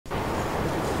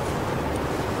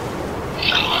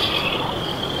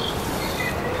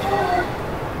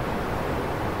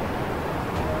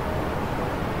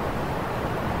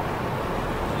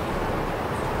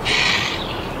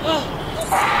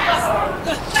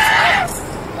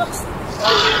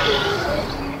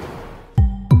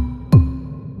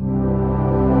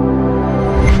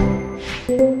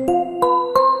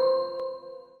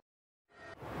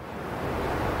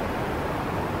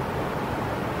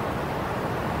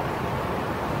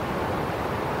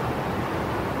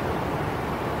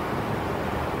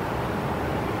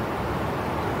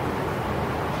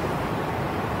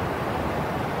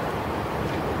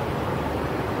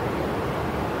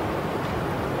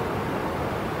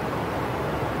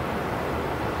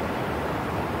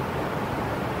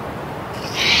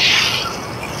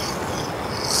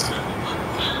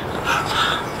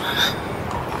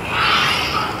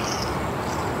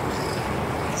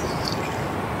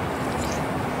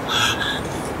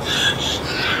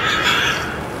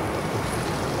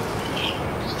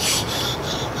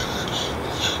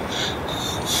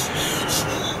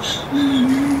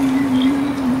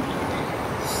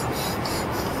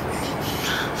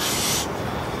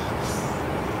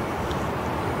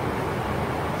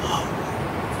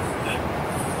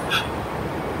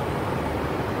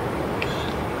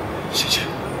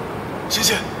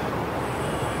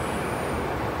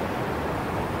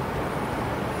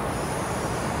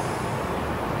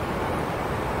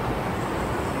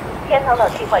天堂岛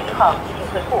计划1号已经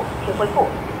回复，请回复。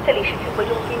这里是指挥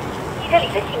中心，你这里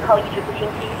的信号一直不清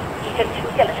晰，你这里出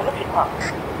现了什么情况？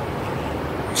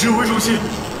指挥中心，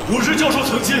我是教授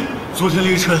曾经。昨天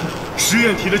凌晨，实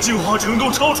验体的进化程度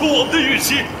超出我们的预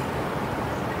期，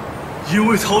因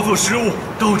为操作失误，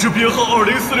导致编号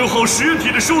2046号实验体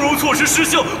的收容措施失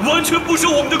效，完全不受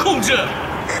我们的控制。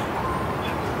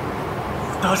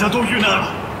大家都遇难了。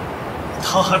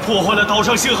他还破坏了岛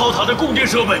上信号塔的供电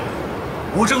设备，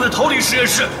我正在逃离实验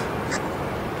室。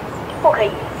不可以，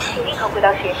请立刻回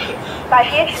到实验室，把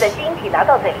实验室的基因体拿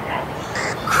到再离开。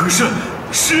可是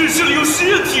实验室里有实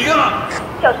验体啊！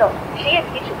教授，实验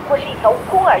体只不过是一条蜈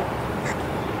蚣而已。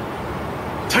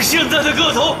他现在的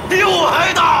个头比我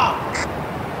还大。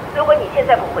如果你现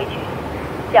在不回去，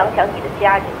想想你的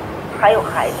家人，还有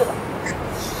孩子吧。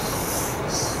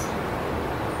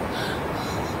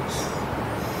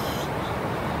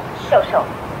教授，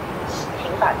请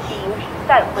把基因体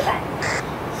带回来。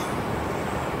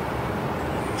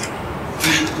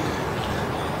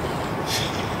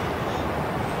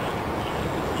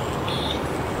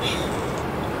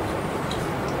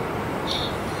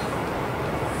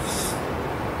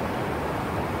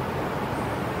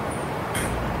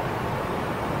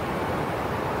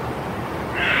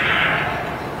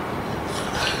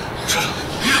社长，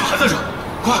你怎么还在这？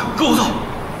快，跟我走！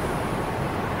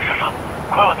社长，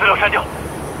快把资料删掉，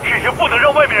事情不能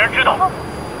让外面人知道。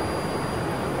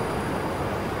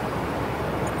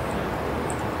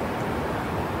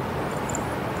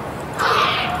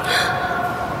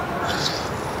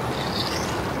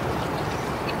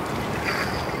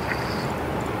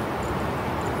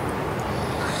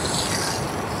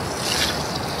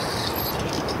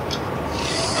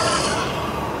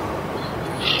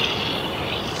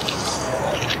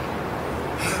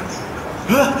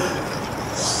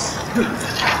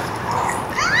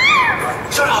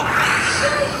社长，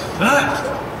来，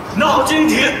拿好晶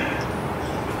体，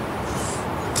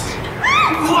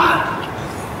快！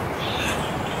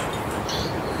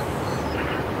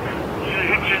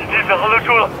只找得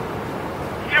出了，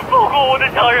请放过我的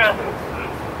家人。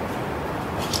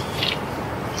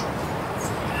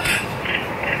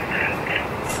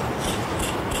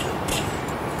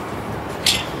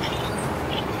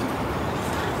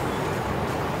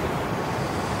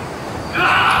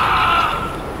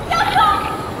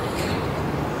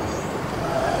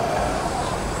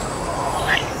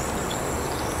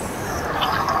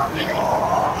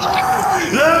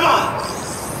来吧，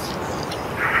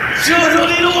这是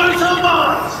你的晚餐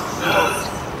吧！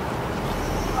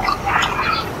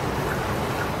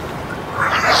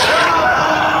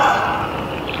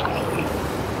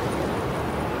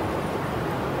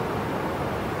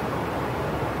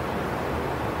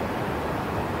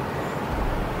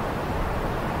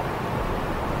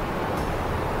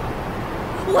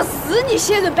我是你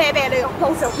写人白白的哟！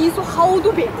老子要跟你说好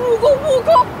多遍，蜈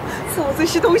蚣，烧这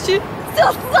些东西是要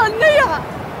死人的呀！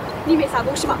里面啥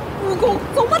东西嘛？蜈蚣，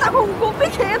这么大块蜈蚣，没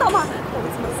看到吗？老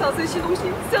子们烧这些东西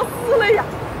是要死了呀！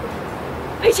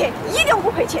赔钱，一定要给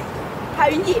我赔钱！还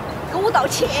有你，跟我道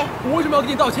歉！我为什么要跟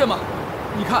你道歉嘛？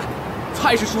你看，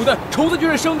菜是熟的，虫子就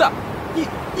是生的，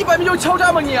你摆明就是敲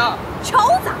诈吗你啊！敲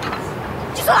诈？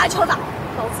你说哪敲诈？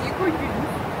老子一会儿晕！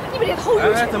你们连头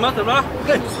有钱？怎么了？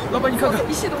哎，老板你看看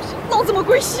这些东西，老子们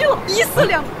鬼洗了，1、4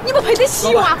两，你们赔得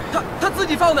起吗？他自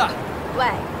己放的。喂，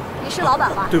你是老板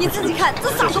吧？你自己看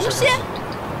这啥东西？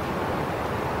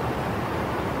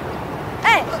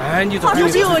哎，你怎么又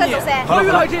这样你？好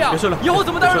越来这样，以后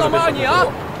怎么当人老妈啊你啊？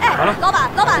哎，老板，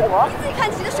你自己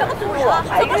看起的什么主人啊？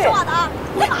怎么说话的啊？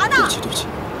干嘛呢？对不起，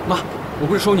妈，我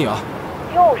不是说你啊。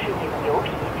又是你们牛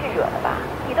脾气惹的吧？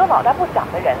你都脑袋不长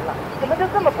的人了，怎么就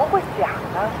这么不会想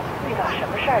呢？遇到什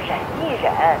么事儿忍一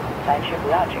忍，凡事不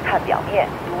要只看表面，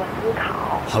多思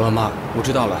考。好了，妈，我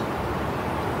知道了。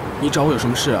你找我有什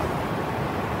么事啊？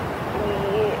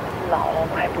你姥姥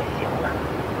快不行了，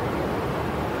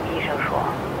医生说，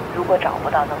如果找不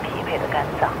到能匹配的肝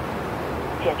脏，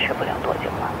坚持不了多久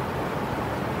了。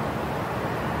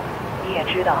你也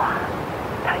知道啊，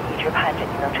他一直盼着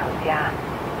你能成家。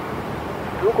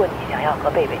如果你想要和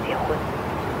贝贝结婚，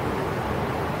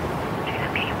这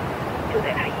个病就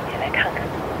带他一起来看看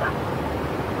你吧。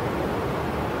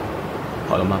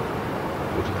好了，妈，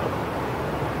我知道了。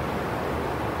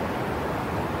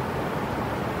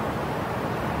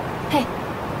嘿，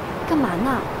干嘛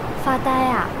呢？发呆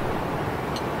啊？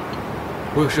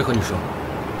我有事和你说。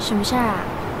什么事儿啊？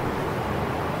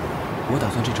我打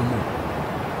算这周末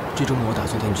我打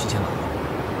算带你去见姥姥。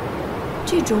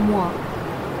这周末？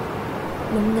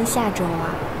能不能下周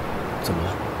啊？怎么了？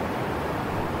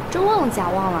真忘了假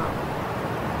忘了。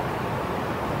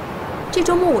这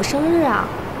周末我生日啊！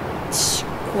奇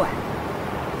怪。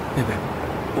贝贝，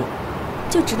我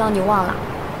就知道你忘了。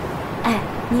哎，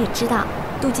你也知道，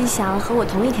杜吉祥和我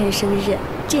同一天生日。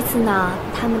这次呢，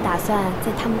他们打算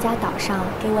在他们家岛上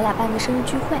给我俩办个生日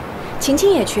聚会，晴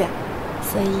晴也去，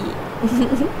所以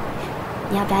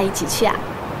你要不要一起去啊？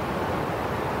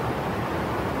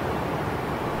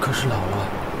可是姥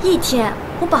姥，一天，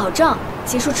我保证，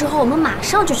结束之后我们马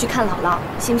上就去看姥姥，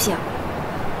行不行？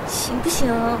行不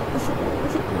行？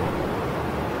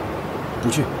不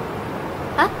去。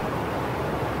啊？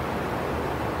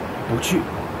不去。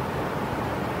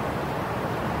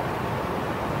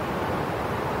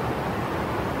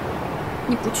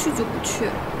你不去就不去，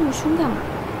那么凶干嘛？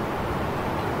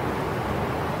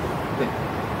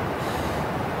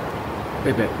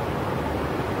贝贝，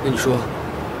那你说，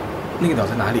那个岛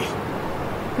在哪里？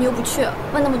你又不去，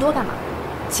问那么多干嘛？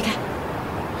起开！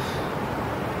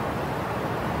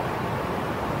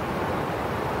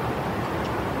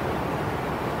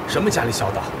什么家里小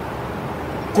岛？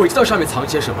鬼知道上面藏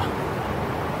些什么。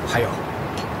还有，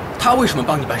他为什么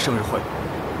帮你办生日会？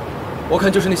我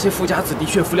看就是那些富家子弟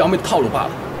炫富撩妹的套路罢了。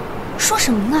说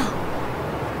什么呢？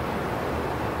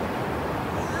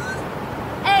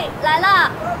哎，来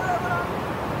了！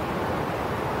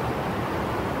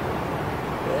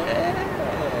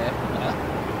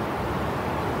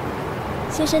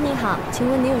先生您好，请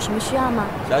问您有什么需要吗？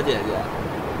小姐姐，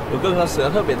我刚刚舌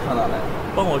头被烫到了，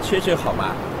帮我切切好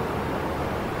吗？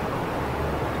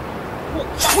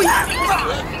别打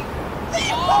了！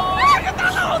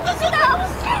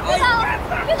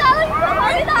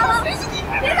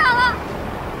别打了！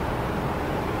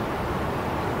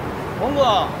红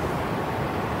哥，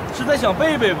是在想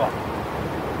贝贝吧？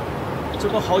这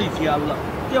都好几天了，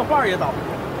电话也打不通，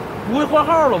不会换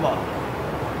号了吧？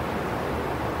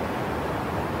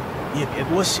你也别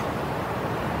多想。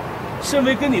身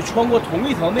为跟你穿过同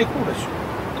一条内裤的兄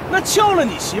弟，那撬了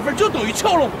你媳妇儿就等于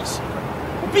撬了我的媳妇儿，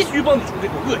我必须帮你出这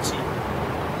口恶气。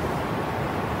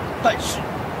但是，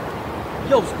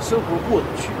要想生活过得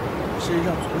去，身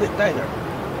上总得带点。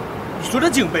你说这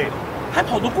京贝贝还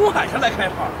跑到公海上来开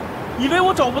趴，以为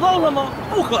我找不到他吗？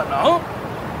不可能。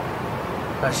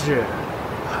但是，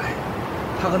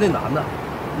他和那男的，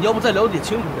你要不再了解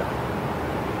清楚点？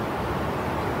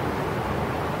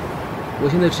我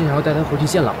现在只想要带他回去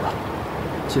见姥姥，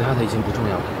其他的已经不重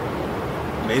要了。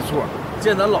没错，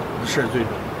见咱姥姥的事儿最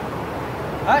重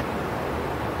要。哎，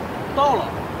到了。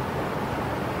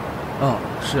嗯，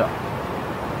是啊。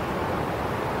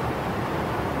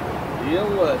哎呀，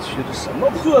我去，这什么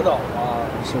破岛啊！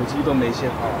手机都没信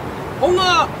号。红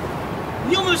哥，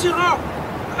你有没有信号？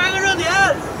开个热点。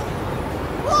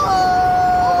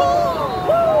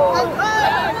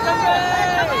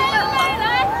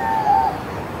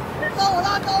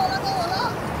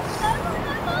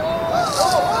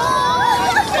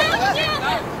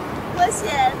我选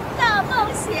大冒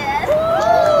险。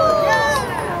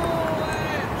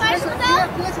快数灯！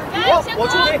我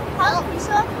出题。好，你说。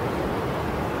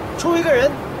出一个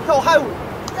人跳嗨舞。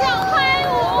跳嗨舞，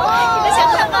你们想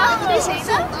看吗？对谁呢？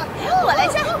我来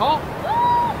下。好。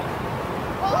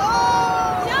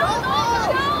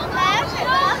来，海哥，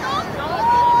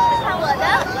看我的，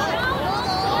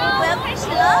我要开始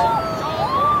了。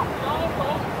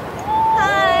嗨。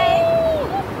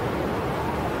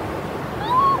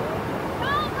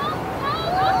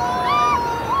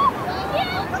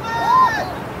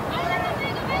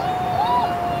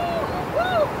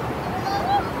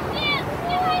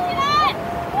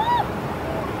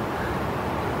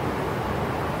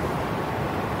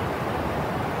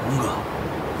龙哥，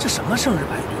这什么生日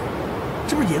派对？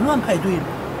这不是淫乱派对吗？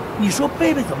你说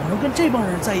贝贝怎么能跟这帮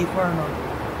人在一块儿呢？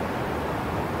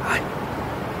哎，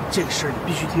这个事儿你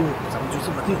必须听我，咱们就这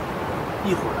么定。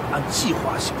一会儿呢，按计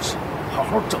划行事，好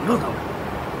好整整他们。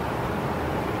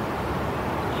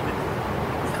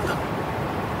你等等，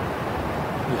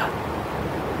你看，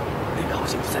贝贝好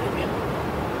像就在里面。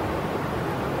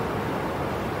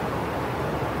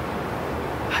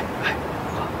哎，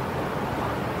龙哥，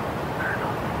哪儿呢？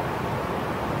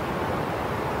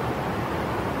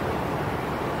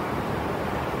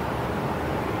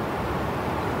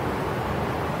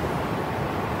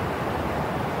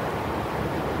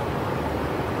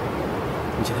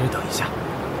你先在这等一下，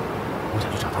我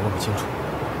想去找他问个清楚。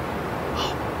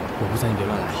好，我不在，你别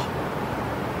乱来。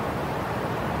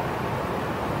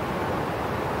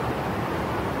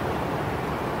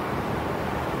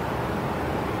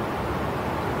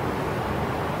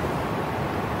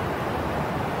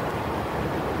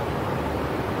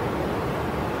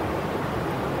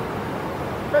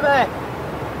贝贝，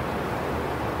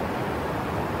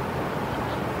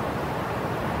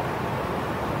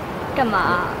干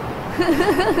嘛？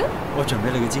我准备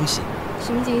了个惊喜。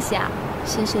什么惊喜啊？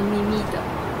神神秘秘的，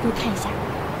给我看一下，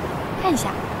看一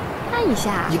下，看一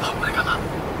下。你跑过来干嘛？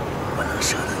我能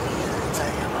舍得你再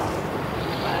也不……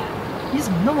你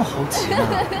怎么那么好奇呢？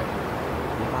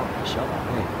别把我的小宝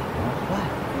贝玩坏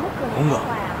了。怎么可红哥能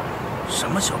坏啊？什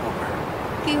么小宝贝？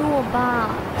给我吧，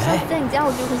下次在你家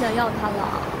我就会想要它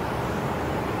了。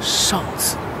上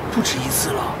次不止一次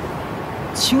了。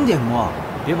轻点摸，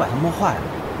别把它摸坏了。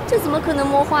这怎么可能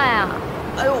摸坏啊？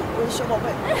哎呦，我的小宝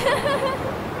贝！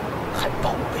还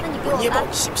宝贝，那你给我捏爆吧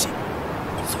你信不信？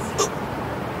你怎么弄？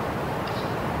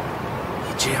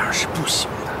你这样是不行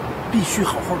的，必须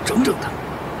好好整整它。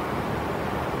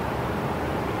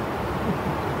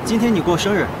今天你过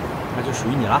生日，那就属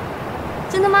于你了。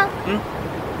真的吗？嗯。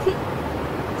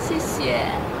谢谢。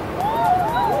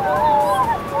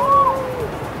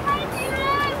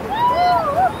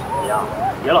你呀，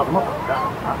别老这么捧着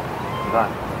啊！你看，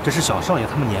这是小少爷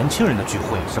他们年轻人的聚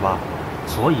会，是吧？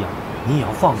所以啊，你也要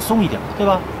放松一点，对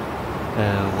吧？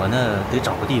我呢得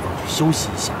找个地方去休息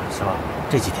一下，是吧？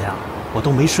这几天啊，我都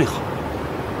没睡好。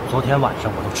昨天晚上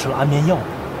我都吃了安眠药，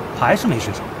还是没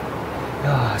睡着。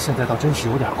呀，现在倒真是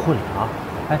有点困了啊！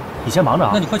哎，你先忙着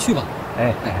啊。那你快去吧。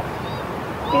哎。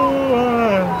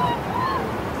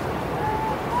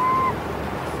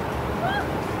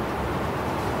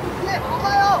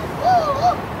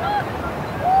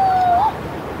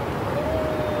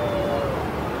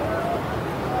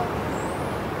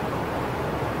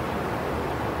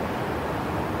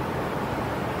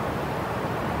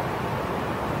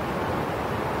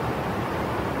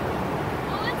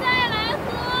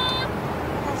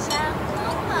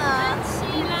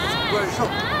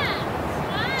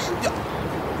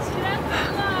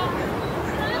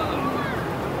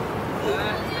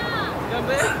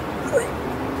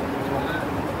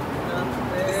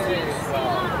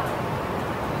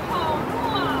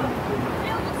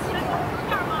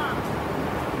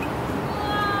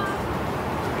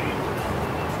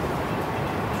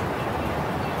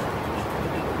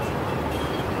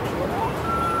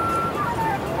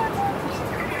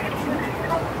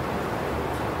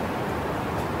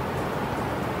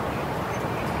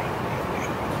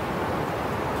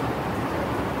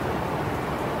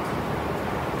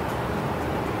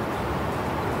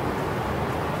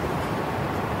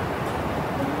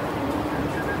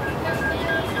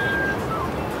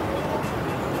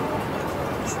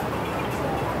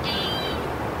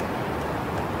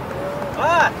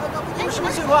什么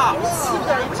情况？起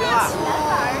来，不行啊！起来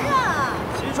玩啊！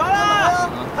起床了，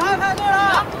排队了。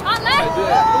好，来，东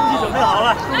西准备好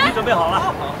了，东西准备好了。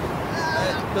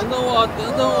等等我，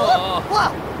等等我。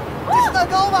哇，这是蛋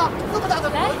糕吗？这么大的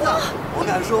盒子，我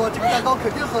敢说这个蛋糕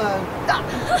肯定很大。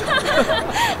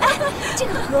哎，这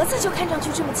个盒子就看上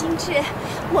去这么精致，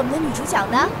我们的女主角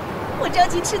呢？我着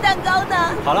急吃蛋糕呢。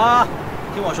好了，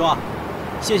听我说，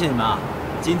谢谢你们啊。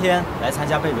今天来参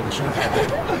加贝贝的生日派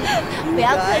对，不要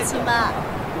客气嘛。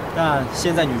但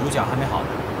现在女主角还没好呢，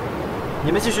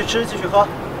你们继续吃，继续喝，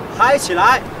嗨起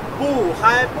来，不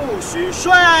嗨不许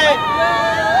睡。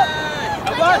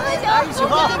小关，来一起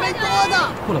喝。没多呢。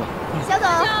过来吧。小董，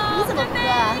你怎么不喝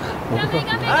啊？我不喝。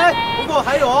哎，不过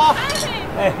还有哦。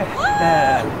来，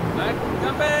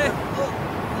干杯！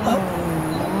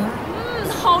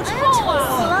好臭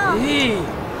啊！咦，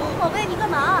宝贝，你干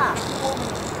嘛？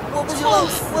我不行了，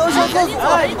我要上厕所。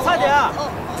哎，快点！哎，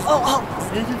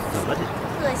这怎么了这？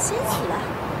恶心死了！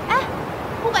哎，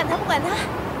不管他，不管他，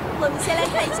我们先来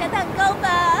看一下蛋糕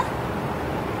吧。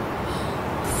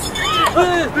什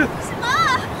么？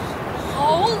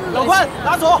好恶心！老关，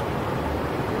拿走！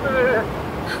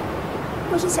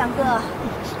我是翔哥，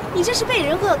你这是被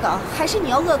人恶搞，还是你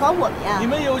要恶搞我们呀？你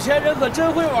们有钱人可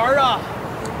真会玩啊！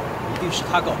一定是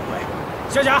他搞鬼。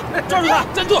小贾，抓住他！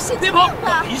站住！别跑！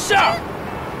等一下。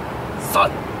3、2、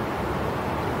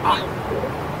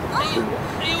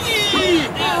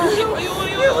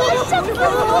上次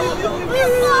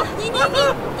你给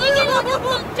我等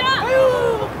着！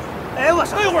哎，我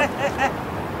稍一会儿。哎，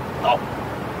走。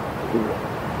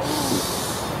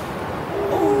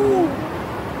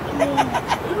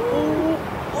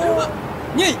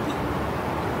你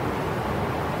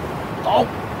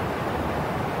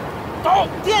走，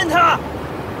电他！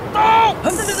走！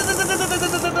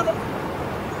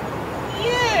耶！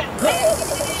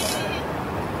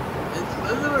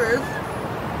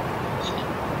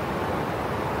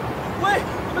喂，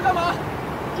你们干嘛？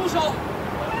住手！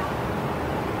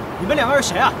你们两个是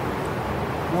谁啊？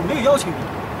我没有邀请你们，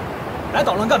来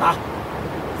捣乱干嘛？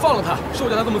放了他，是我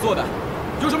叫他这么做的。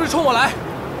有什么事冲我来。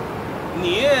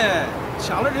你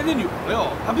抢了人家女朋友，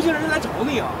还不信人家来找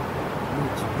你啊？女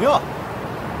朋友？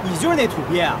你就是那土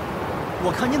鳖啊！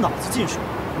我看你脑子进水，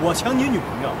我抢你女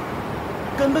朋友，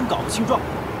根本搞不清状况。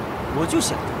我就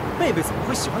想，贝贝怎么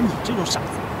会喜欢你这种傻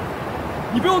子？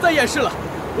你不用再掩饰了，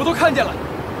我都看见了。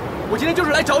我今天就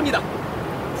是来找你的，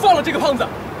放了这个胖子，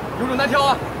有种难挑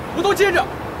啊，我都接着。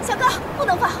小哥，不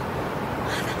能放，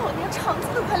他老娘肠子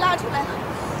都快拉出来了，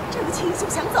这个情形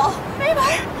想走没门。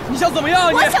你想怎么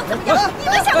样？我想怎么样？你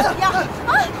们想怎么样？啊！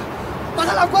把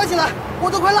他俩关起来，我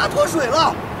都快拉脱水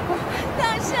了。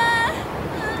大山，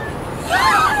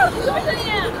什么声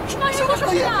音？什么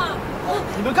声音啊？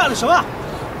你们干了什么？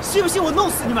信不信我弄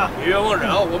死你们？别冤枉人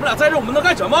啊！我们俩在这，我们能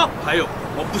干什么？还有，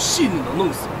我不信你能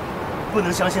弄死我。不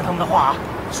能相信他们的话啊，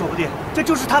说不定这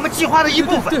就是他们计划的一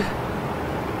部分。对。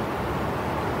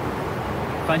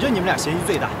反正你们俩嫌疑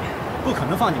最大，不可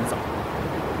能放你们走。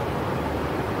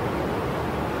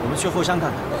我们去后山看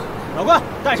看。老关，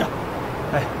带着。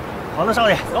哎，好的，少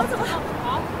爷，走。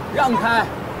让开。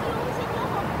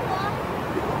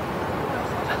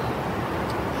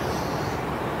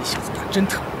你小子胆真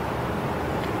特。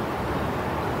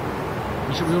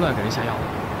你是不是又乱给人下药了？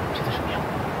这是什么药？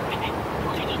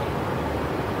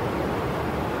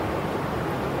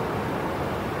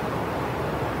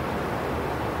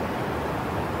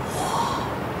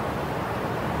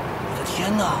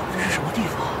天哪，这是什么地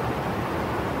方？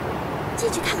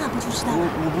进去看看不就知道了？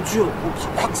我不去，我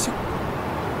怕。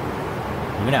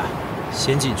你们俩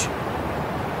先进去。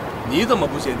你怎么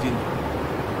不先进去？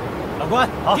老关，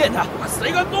电他！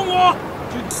谁敢动我？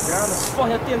就你这样的，放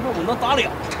下电棍我能打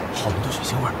两。好闻的血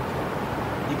腥味儿，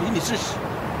你不信你试试。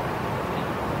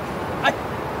哎，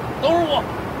等会儿我。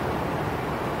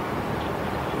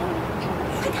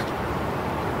快点！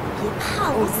别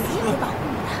怕，我死也会保护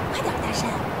你的。快点，大山。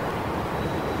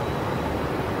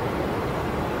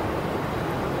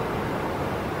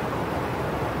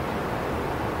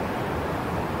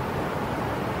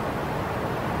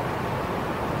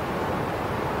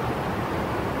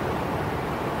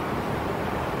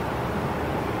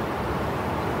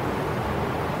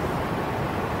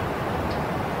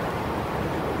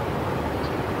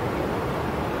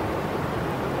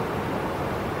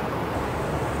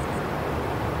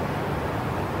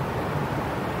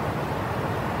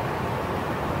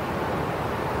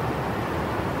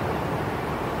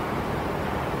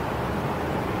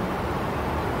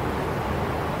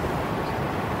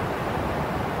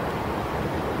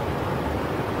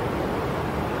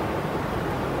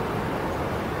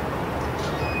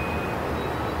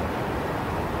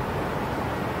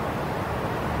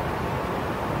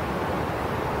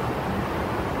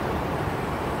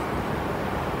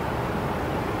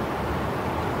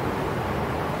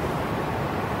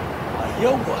哎呀，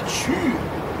我去！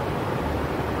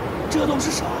这都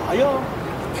是啥呀？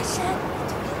大山，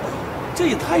这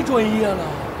也太专业了。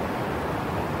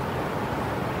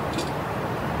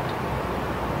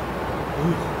哎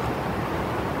呦！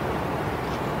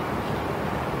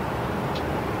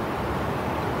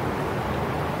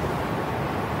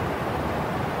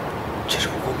这是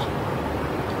蜈蚣吗？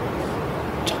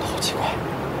长得好奇怪。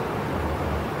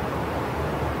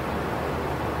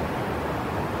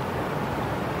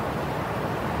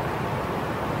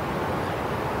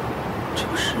这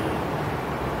不是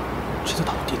这座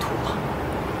岛的地图吗？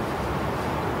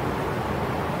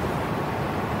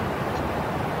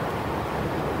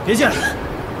别进来！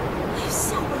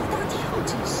吓我一大跳，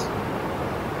真是。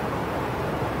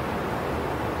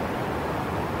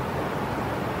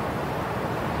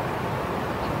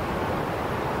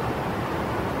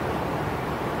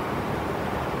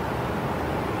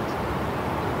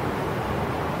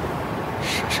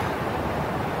莎莎。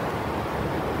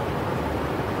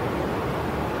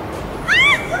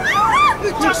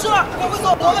驾驶，我们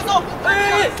走，我们走。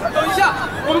哎，等一下，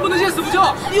我们不能先死不救。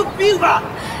你有病吧？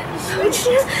吃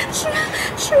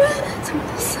人，怎么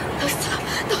都死了？都死了！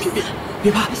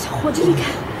别怕，小伙子，你看，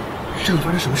这里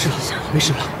发生什么事了？没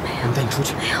事了，我们带你出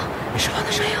去。没有，没事了，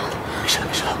没事了，没事了，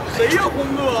没事了。谁呀，红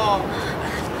哥？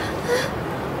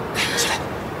起来！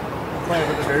外边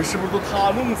的人是不是都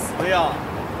他弄死的呀？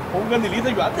红哥，你离他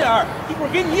远点儿，一会儿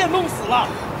给你也弄死了。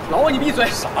老王，你闭嘴！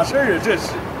啥事儿啊？这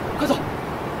是？快走！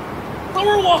等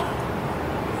会儿我。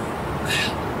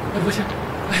哎，不是，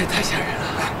哎，太吓人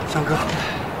了！翔哥，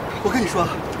我跟你说，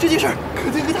这件事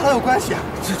肯定跟他有关系。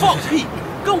放屁！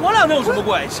跟我俩能有什么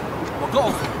关系？我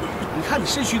告诉你，你看你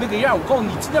肾虚那个样，我告诉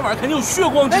你，今天晚上肯定有血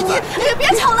光之灾。你别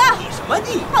吵了！你什么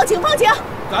你？报警！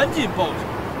赶紧报警！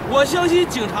我相信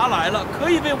警察来了，可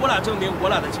以为我俩证明我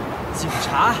俩的清白。警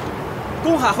察，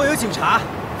公海会有警察，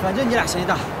反正你俩嫌疑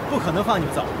大，不可能放你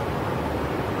们走。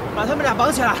把他们俩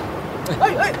绑起来！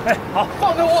哎，好，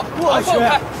放开我！我去！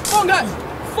放开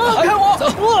我！走，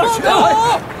放开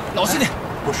我！老实点，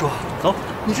我说，走，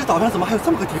你这岛上怎么还有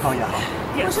这么个地方呀？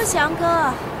我说翔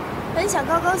哥，本想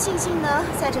高高兴兴的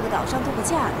在这个岛上度个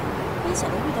假的，没想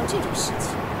到遇到这种事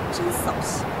情，真扫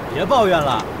兴。别抱怨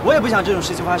了，我也不想这种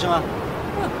事情发生啊。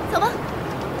走吧。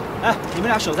哎，你们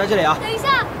俩守在这里啊。等一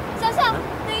下，小小，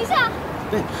等一下。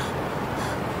对。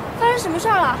发生什么事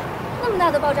儿了？那么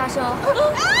大的爆炸声！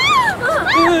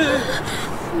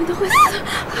我们都会死，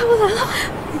快过来了！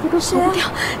你们都跑不掉，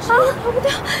跑不掉！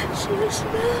谁呀？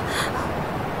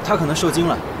他可能受惊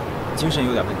了，精神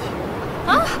有点问题。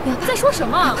啊！在说什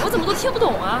么？我怎么都听不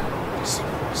懂啊！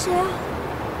谁啊？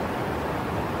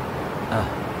啊，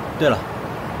对了，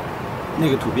那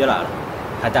个土鳖来了，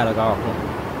还带了个二货。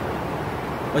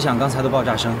我想刚才的爆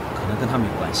炸声可能跟他们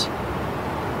有关系。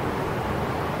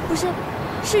不是，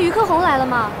是于克红来了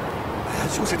吗？哎呀，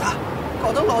就是他，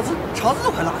搞得老子肠子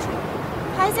都快拉出来了。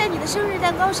还在你的生日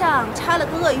蛋糕上插了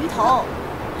个鳄鱼头。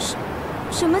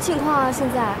什么情况啊？现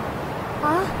在？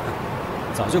啊？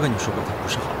早就跟你说过他不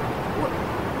是好人。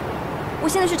我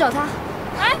现在去找他。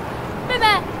哎，贝贝，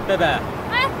贝贝，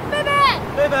哎，贝贝，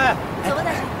贝贝，怎么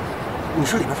大神？你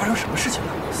说里面发生什么事情了？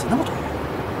死那么多人。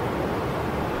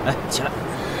哎，起来！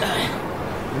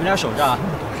你们俩守着啊，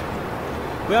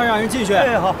不要让人进去。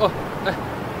哎，好。哦，哎，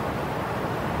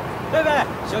贝贝，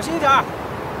小心一点。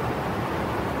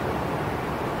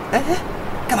哎，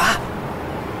干嘛？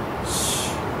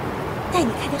嘘，带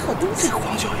你看点好东西。这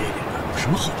荒郊野岭的有什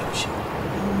么好东西？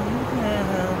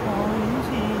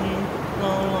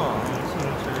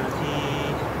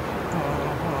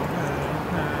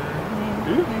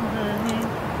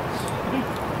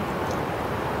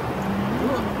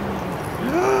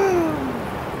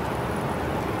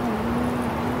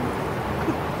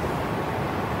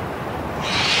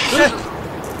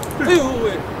哎呦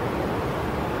喂！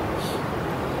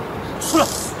出来！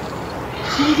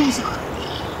什么东西？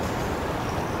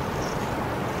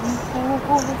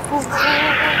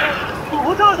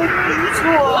多大的鱼错！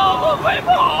老婆快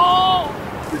跑！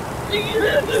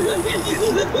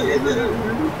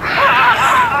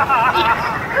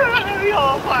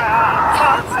要快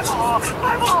啊！快跑！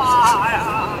快跑呀！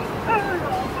要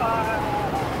快！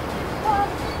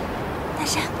大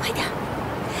山，快点！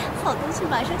好东西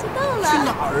马上就到了。去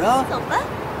哪儿啊？走吧。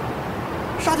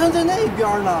沙滩在那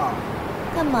边呢。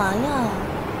干嘛呀？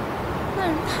那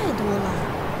人太多了，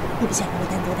你不想跟我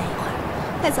单独待一会儿？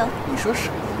快走！你说什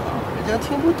么呢？人家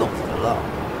听不懂的了。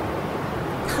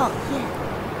讨厌，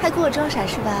还给我装傻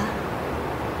是吧？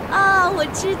啊，我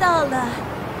知道了，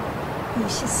你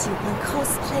是喜欢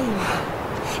cosplay 吗？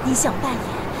你想扮演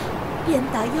鞭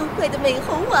打妖怪的美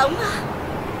猴王吗？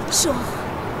说，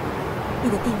你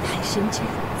的定海神针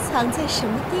藏在什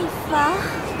么地方？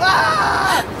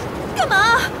啊！干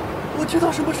嘛？我知道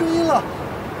什么声音了。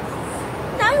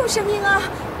哪有声音啊？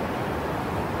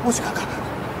我去看看。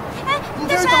哎，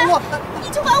大山，你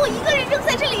就把我一个人扔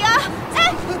在这里啊？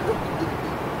哎，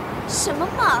什么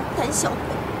嘛，胆小鬼！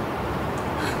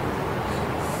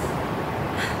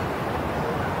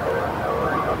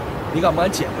你敢不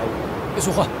敢解开我？别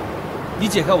说话，你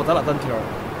解开我，咱俩单挑。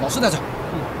老实点去。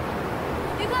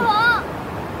于克红，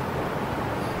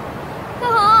克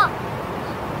红，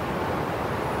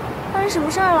发生什么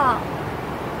事儿了？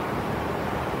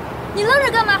你愣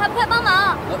着干嘛？还不快帮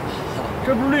忙！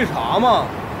这不是绿茶吗？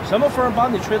什么风把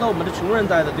你吹到我们这穷人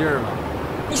待的地儿了？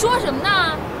你说什么呢？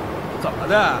怎么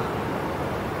的？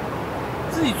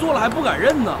自己做了还不敢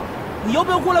认呢？你要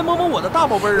不要过来摸摸我的大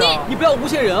宝贝儿啊？你不要诬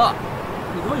陷人啊！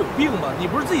你他妈有病吧？你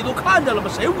不是自己都看见了吗？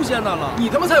谁诬陷他了？你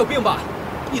他妈才有病吧！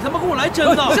你他妈给我来真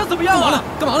的！想怎么样啊？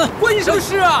干嘛呢？关你什么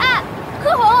事啊？哎，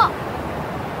柯红，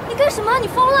你干什么？你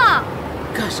疯了？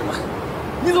干什么？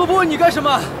你怎么不问你干什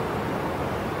么？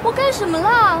我干什么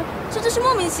了？这真是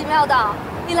莫名其妙的。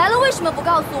你来了为什么不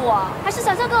告诉我？还是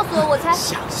想象告诉我我才……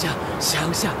想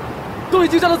象，都已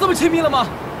经站到这么亲密了吗？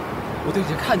我都已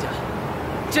经看见了。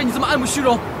既然你这么爱慕虚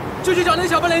荣，就去找那个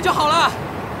小白脸就好了。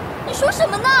你说什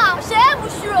么呢？谁爱慕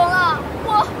虚荣了？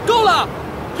我够了，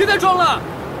别再装了。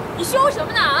你凶什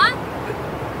么呢啊？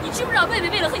你知不知道贝贝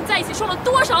为了和你在一起受了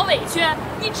多少委屈？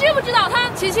你知不知道他？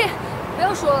琪琪，不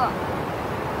要说了。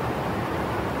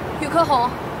雨柯红，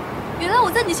原来我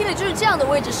在你心里就是这样的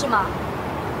位置是吗？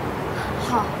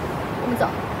好，我们走。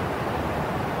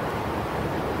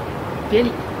别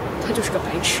理他，就是个白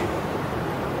痴。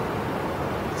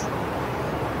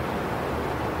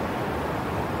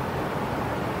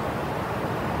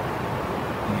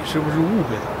你是不是误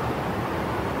会他了？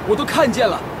我都看见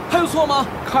了，还有错吗？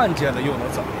看见了又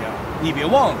能怎么样？你别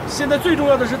忘了，现在最重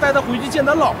要的是带他回去见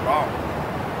他姥姥。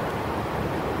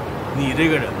你这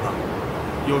个人吧，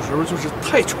有时候就是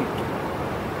太冲动。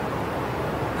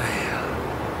哎呀，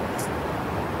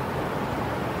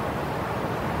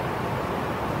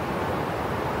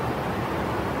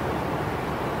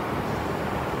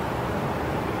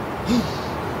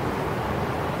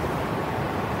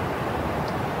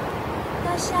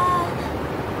大山，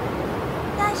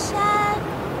大山，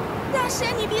大山，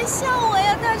你别笑我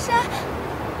呀，大山，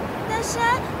大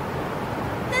山，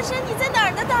大山，你在哪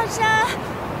儿呢？大山，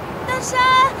大山，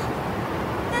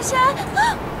大山，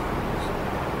啊！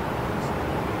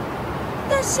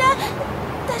大山，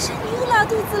大山，你又拉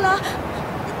肚子了。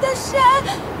大山，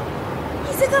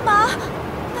你在干嘛？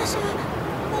大山，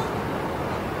啊，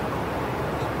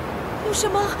有什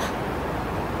么？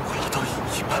我拉到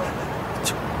一半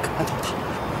就看到他，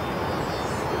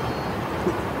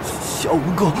小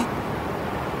蜈蚣。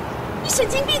你神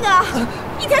经病啊！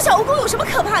一条小蜈蚣有什么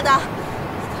可怕的？一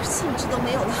点兴致都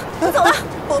没有了。我走了。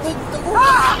宝贝，你等我。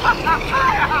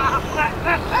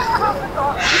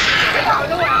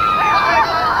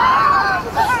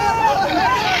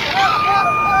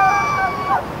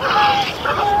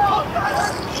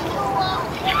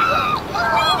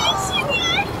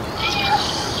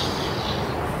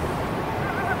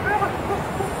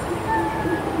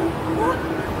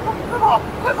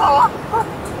快跑啊！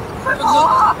快跑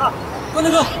啊！关大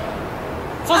哥，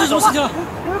发生什么事情了？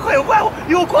快有怪物！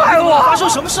有怪物！发生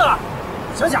什么事了？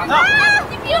小贾呢？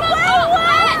你别乱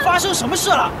跑！发生什么事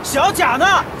了？小贾呢？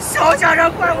小贾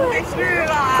让怪物给吃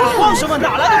了！慌什么？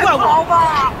哪来的怪物？跑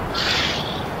吧！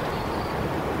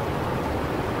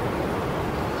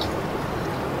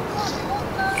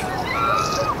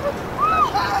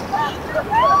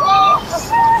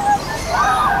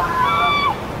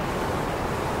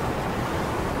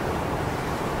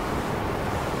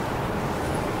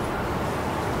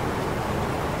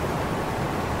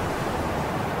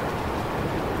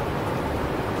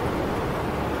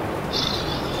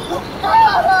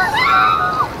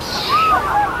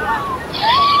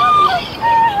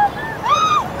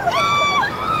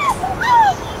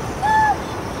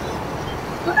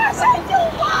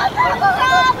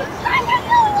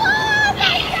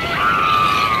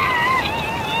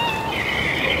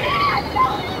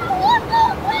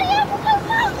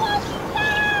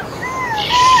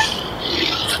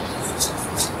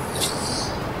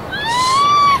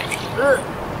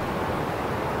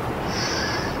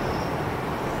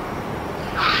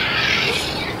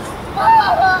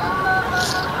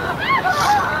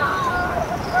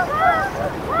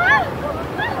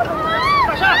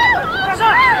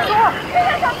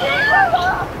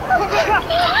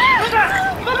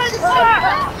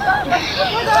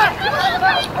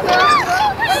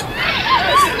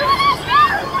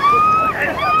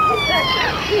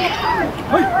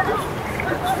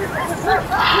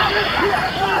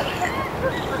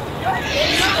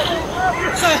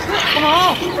帮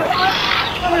忙！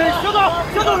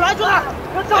小董拦住他！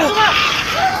找什么？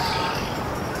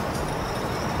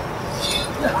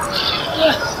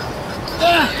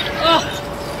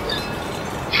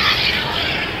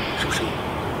什么声音？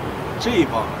这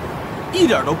帮一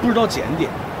点都不知道检点，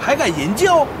还敢吟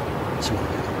叫？情况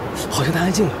不对，好像太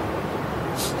安静了。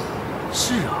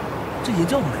是啊，这吟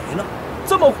叫没了，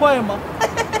这么快吗？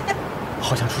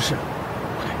好像出事了。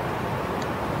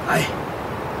哎，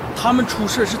他们出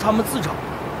事是他们自找，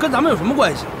跟咱们有什么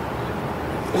关系？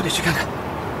我得去看看。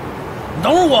你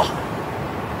等会儿我。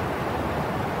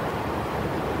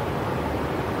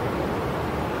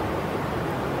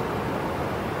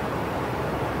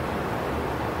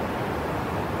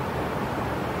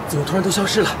怎么突然都消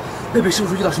失了？贝贝是不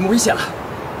是遇到什么危险了？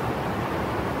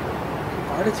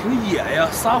玩的挺野呀，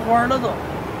撒欢了都。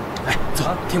哎，走，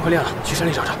天快亮了，去山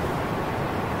里找找。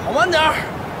跑慢点儿。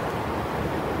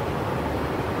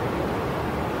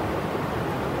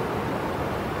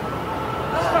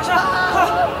大山，快！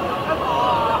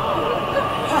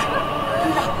快，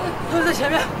队长，他们在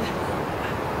前面。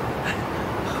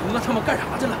那他们干啥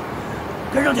去了？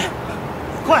跟上去！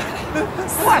快！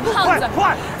快！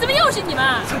怎么又是你们？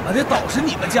怎么的？岛是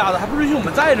你们家的，还不允许我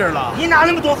们在这儿了？你哪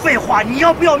那么多废话？你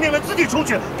要不要命了自己出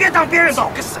去，别当别人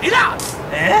岛。跟谁的？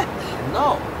哎，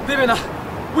闹！贝贝呢？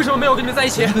为什么没有跟你们在一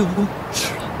起？被蜈蚣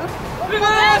吃了。贝贝，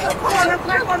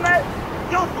快来！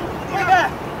要死！贝贝。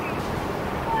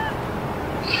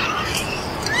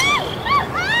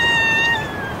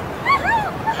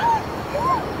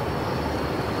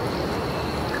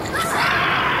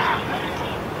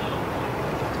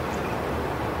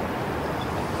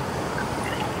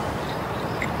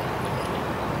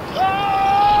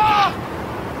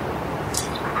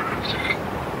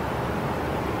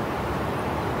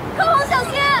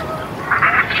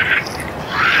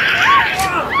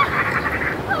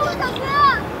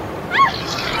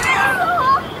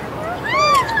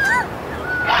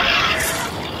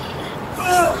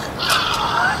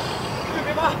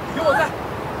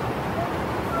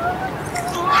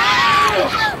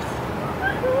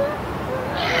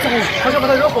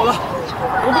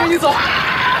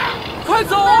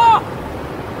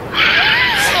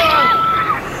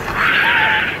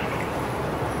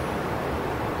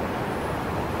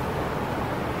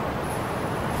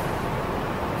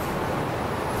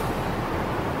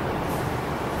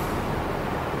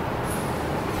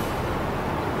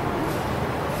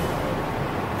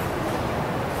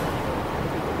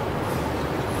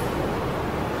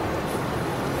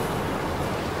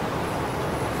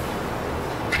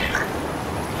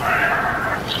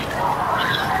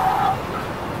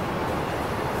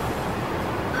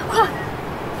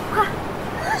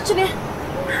这边。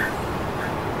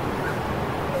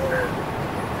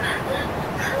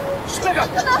贝贝，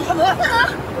开门！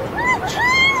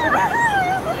贝贝，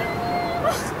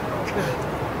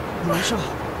你没事吧？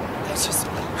太气死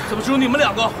了！怎么只有你们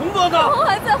两个？红哥呢？红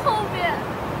还在后面。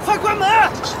快关门！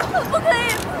不可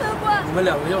以，不能关！你们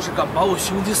两个要是敢把我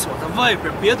兄弟锁在外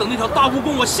边，别等那条大蜈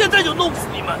蚣，我现在就弄死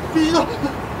你们！别动，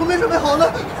我没准备好呢。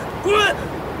滚！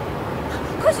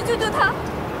快去救救他！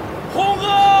红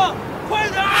哥，快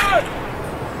点！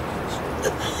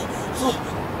走，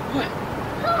快！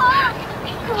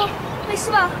可红，没事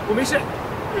吧？我没事。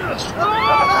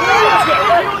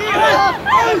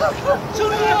救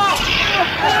命啊！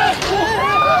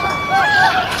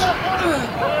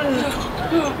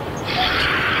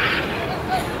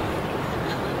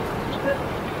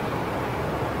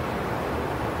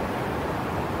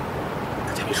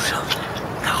大家别出声，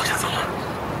他好像走了。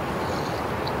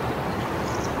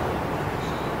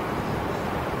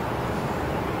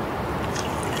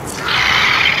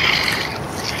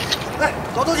哎，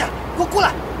老东家，给我过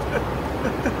来！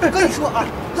我跟你说啊，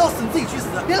要死你自己去死，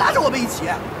别拉着我们一起。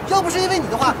要不是因为你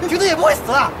的话，绝对也不会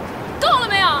死了。够了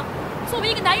没有？作为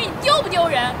一个男人，你丢不丢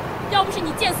人？要不是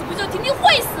你见死不救，婷婷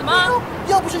会死吗？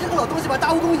要不是这个老东西把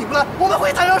大蜈蚣引过来，我们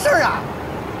会摊上事儿啊！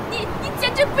你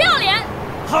简直不要脸！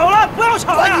好了，不要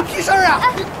吵了！关你屁事儿啊！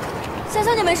哎，香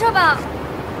香，你没事吧？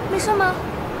没事吗？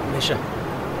没事。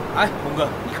哎，红哥，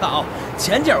你看啊，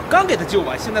前脚刚给他救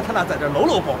完，现在他俩在这搂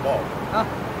搂抱抱啊，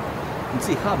你自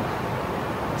己看吧。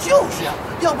就是呀，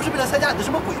要不是为了参加你的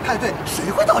什么鬼派对，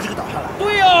谁会到这个岛上来？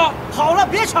对呀，好了，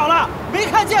别吵了，没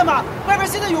看见吗？外边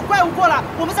现在有怪物过来，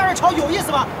我们在这吵有意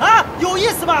思吗？啊，有意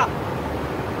思吗？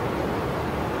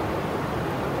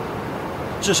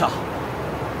至少，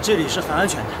这里是很安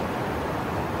全的。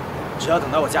只要等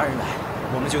到我家人来，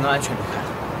我们就能安全离开了。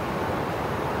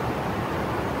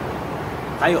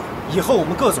还有，以后我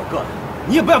们各走各的，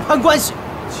你也不要攀关系。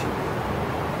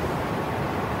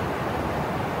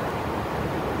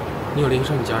你有联系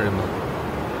上你家人吗？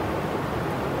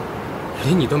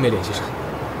连你都没联系上，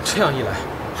这样一来，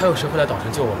还有谁会来岛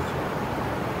上救我们？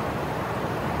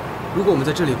如果我们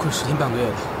在这里困10天半个月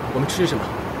的，我们吃什么？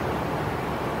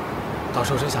到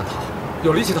时候真想逃，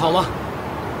有力气逃吗？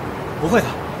不会的，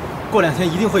过2天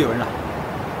一定会有人来。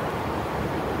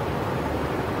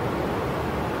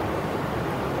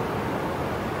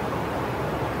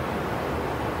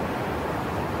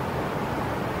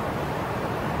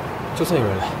就算有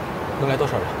人来，能来多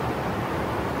少人？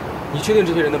你确定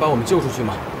这些人能把我们救出去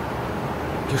吗？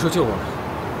别说救我们，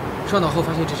上岛后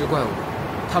发现这只怪物，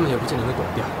他们也不见得能躲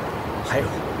得掉。还有，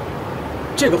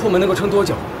这个破门能够撑多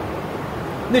久？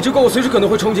那只怪物随时可能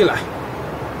会冲进来。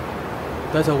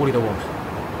待在屋里的我们，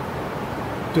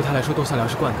对他来说都像粮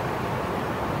食罐头。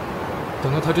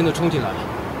等到他真的冲进来了，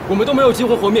我们都没有机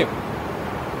会活命。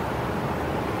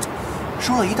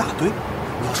说了一大堆，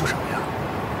你要说什么呀？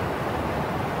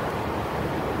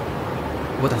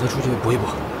我打算出去搏一搏。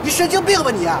你神经病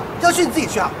吧你啊！要去你自己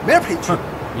去啊，没人陪你去。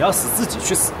你要死自己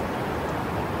去死。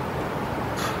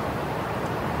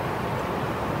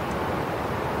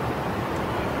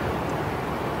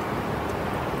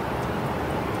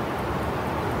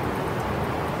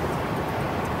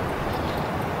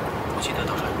我记得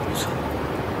岛上有个预测，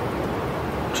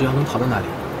只要能跑到那里，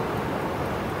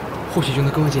或许就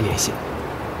能跟外界联系。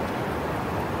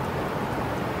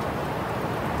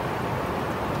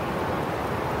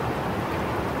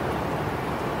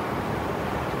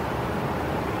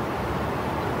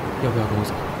要不要跟我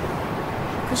走？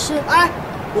可是，哎，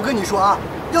我跟你说啊，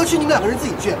要去你们2个人自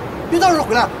己去，别到时候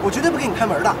回来，我绝对不给你开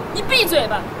门的。你闭嘴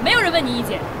吧，没有人问你意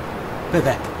见。贝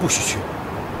贝，不许去！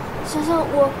香香，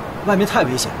我外面太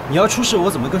危险，你要出事，我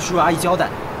怎么跟叔叔阿姨交代？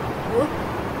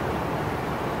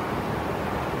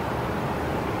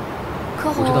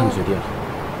柯红，我知道你决定了，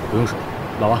不用说。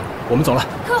老王，我们走了。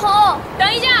柯红，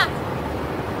等一下。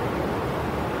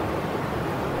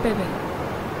贝贝，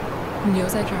你留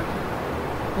在这儿，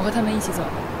我和他们一起走。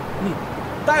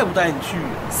带不带你去？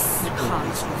死胖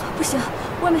子！不行，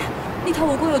外面那条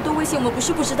蜈蚣有多危险，我们不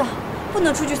是不知道，不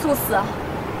能出去送死啊！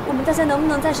我们大家能不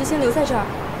能暂时先留在这儿？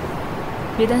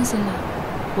别担心了，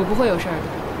我不会有事儿的。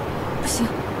不行，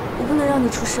我不能让你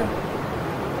出事。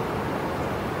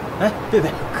哎，贝贝，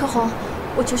柯红，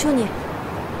我求求你，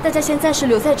大家先暂时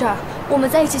留在这儿，我们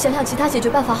再一起想想其他解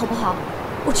决办法，好不好？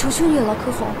我求求你了，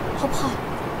柯红，好不好？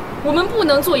我们不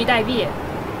能坐以待毙。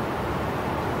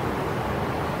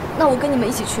那我跟你们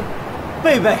一起去。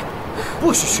贝贝，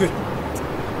不许去！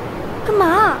干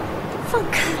嘛？放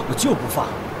开！我就不放，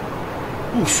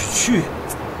不许去！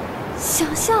想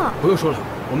想。不用说了，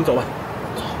我们走吧。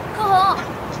柯红，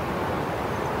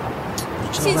你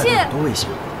知道外面有多危险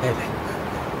吗？贝贝，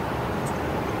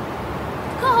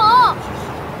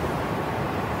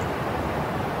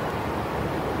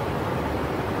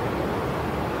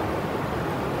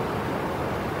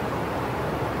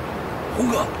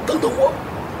等等我。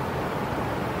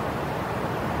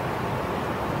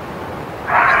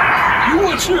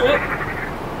我去！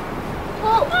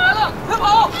哦，来了，快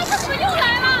跑！他怎么又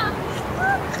来了？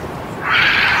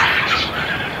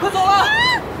快走了！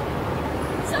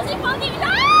小心房顶上！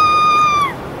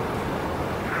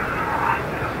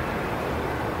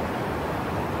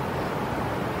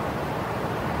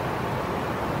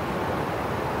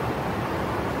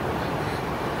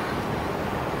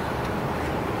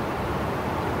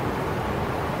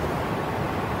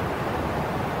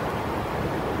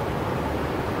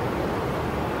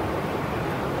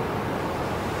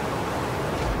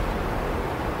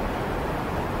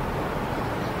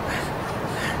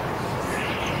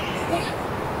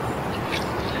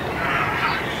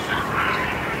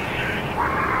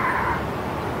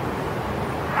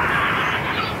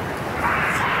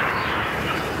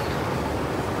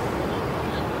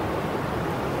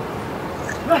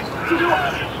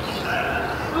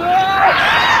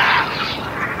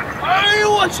哎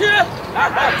呦我去！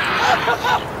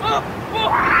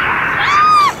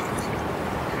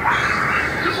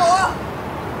你走啊！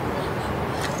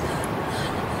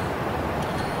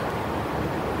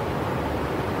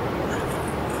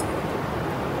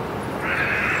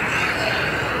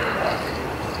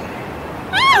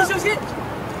小心！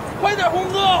快点，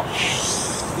红哥！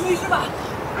你没事吧？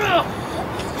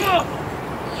走，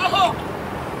快走！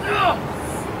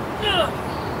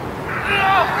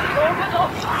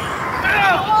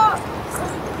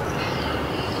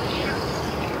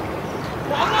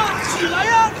王啊，起来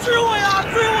呀！追我呀！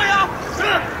追我呀！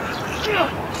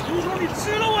求求你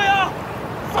吃了我呀！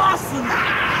砸死你！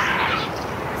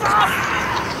砸死你！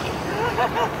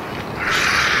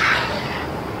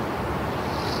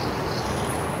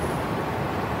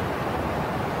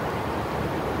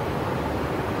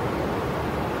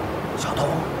小东，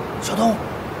小东，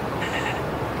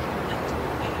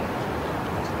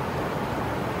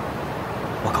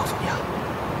我告诉你啊，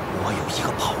我有一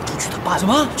个跑出去的办法。什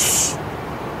么？嘘，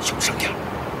小声点。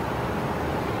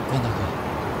关大哥，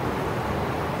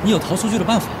你有逃出去的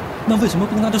办法，那为什么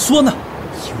不跟大家说呢？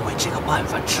因为这个办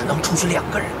法只能出去2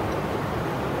个人。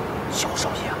小少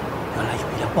爷啊，原来有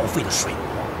一辆报废的水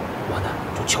磨，我呢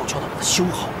就悄悄地把它修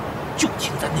好，就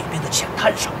停在那边的浅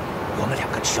滩上。我们2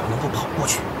个只要能够跑过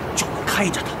去，就能开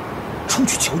着它出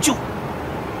去求救。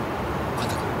关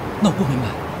大哥，那我不明白，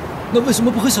那为什么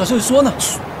不和小少爷说呢？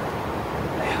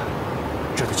哎呀，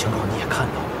这的情况你也看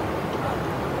到了啊！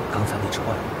刚才那只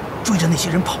怪物追着那些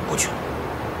人跑过去了，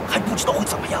还不知道会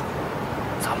怎么样。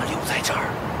咱们留在这儿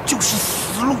就是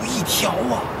死路一条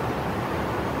啊！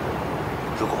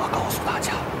如果我告诉大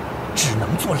家，只能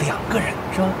坐2个人，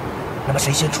是吧？那么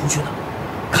谁先出去呢？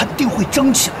肯定会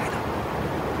争起来的。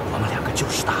我们2个就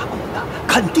是打工的，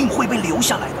肯定会被留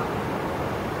下来的。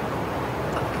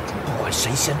不管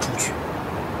谁先出去，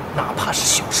哪怕是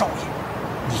小少爷，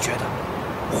你觉得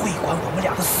会管我们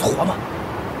俩的死活吗？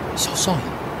小少爷，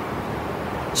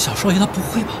小少爷他不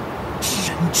会吧？知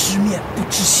人知面不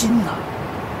知心呐。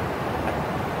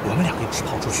我们2个要是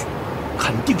跑出去，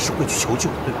肯定是会去求救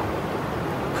的，对吧？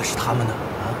可是他们呢？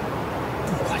啊，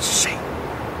不管是谁，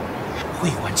会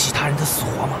管其他人的死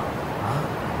活吗？啊，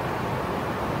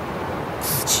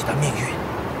自己的命运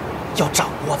要掌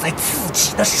握在自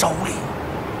己的手里。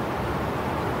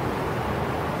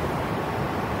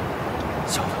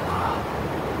小东啊，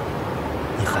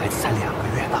你孩子才2个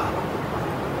月大了，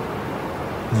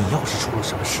你要是出了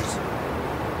什么事情，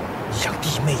你让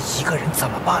弟妹一个人怎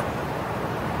么办？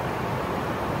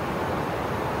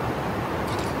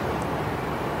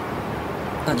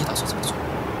那你打算怎么做？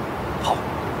好，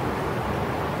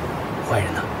坏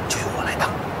人呢就由我来当，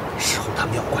事后他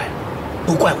们要怪了，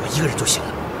都怪我一个人就行了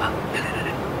啊！来来来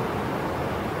来。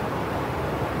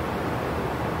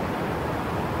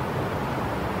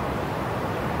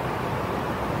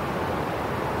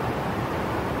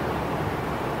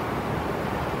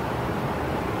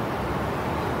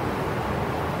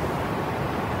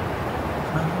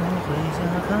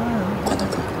关大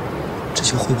哥，这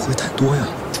些会不会太多呀？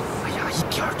哎呀，一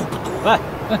点儿都不多。喂，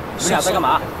你们俩在干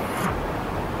嘛？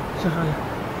小少爷，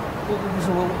不是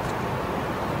我，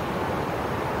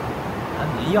安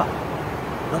眠药。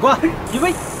老关，你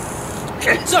喂。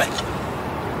这里，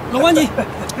老关你。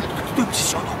对不起，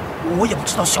小东，我也不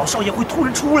知道小少爷会突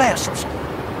然出来呀，是不是？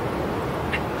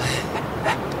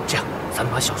哎，这样咱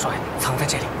们把小少爷藏在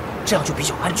这里，这样就比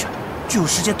较安全，就有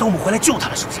时间等我们回来救他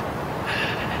了，是不是？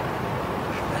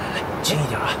来，轻一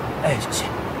点啊！哎，小心。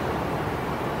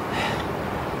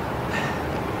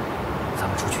咱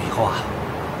们出去以后啊，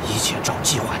一切照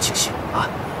计划进行啊。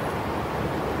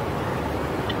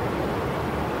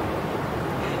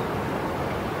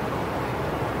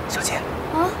小姐，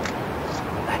啊，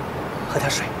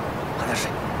点水。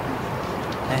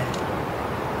哎，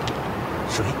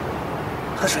水，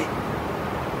喝水。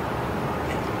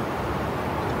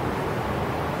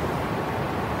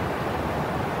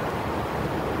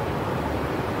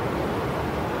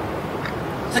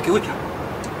再给我一瓶。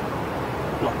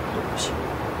老东西。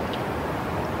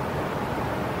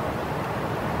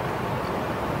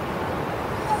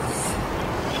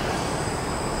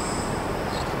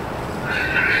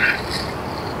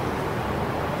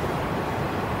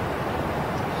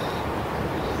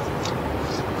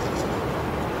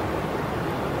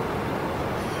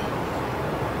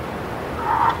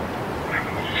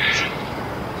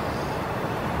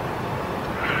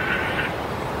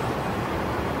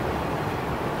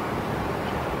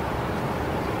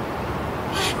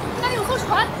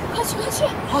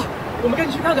 好，我们赶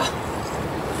紧去看看。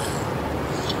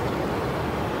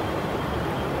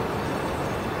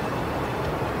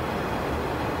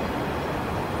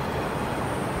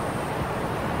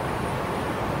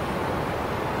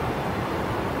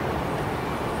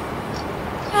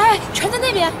哎，船在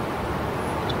那边。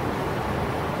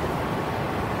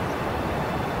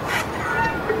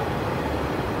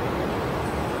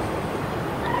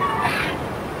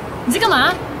你在干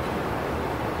嘛？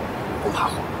不怕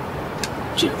火。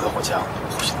 这个火枪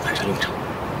或许能派上用场，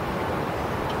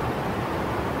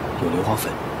有硫磺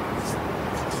粉，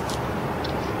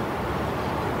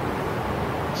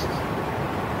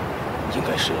应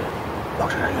该是岛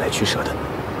上让人来驱蛇的。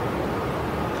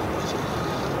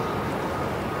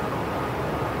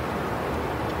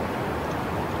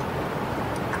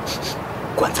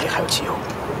棺材里还有汽油，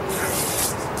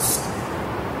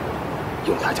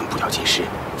用它将不条金石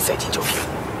塞进酒瓶，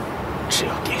只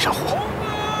要点上火。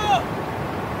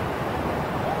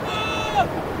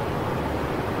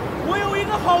 我有一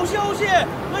个好消息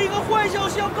和一个坏消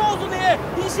息要告诉你，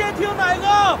你先听哪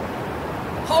个？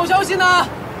好消息呢？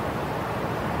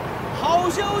好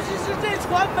消息是这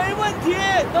船没问题，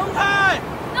能开。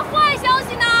那坏消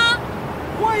息呢？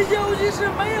坏消息是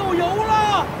没有油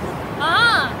了。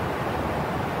啊？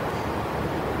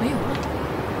没有了？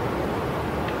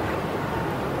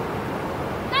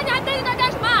那你还待在那干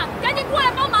什么？赶紧过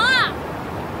来帮忙啊！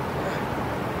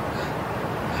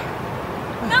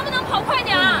能不能跑快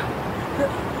点啊？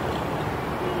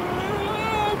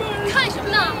 看什么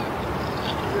呢？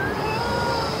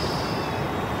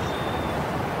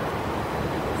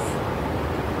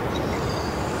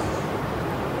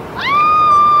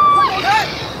快开！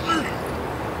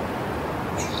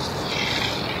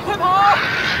快跑！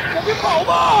赶紧跑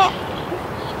吧！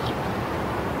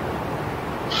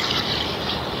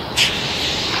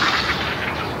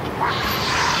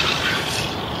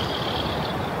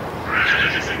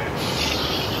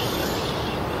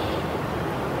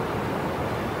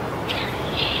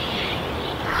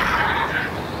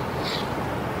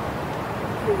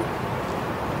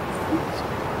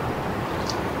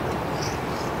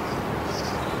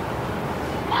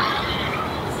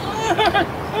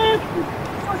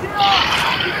小心啊！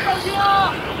小心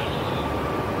啊！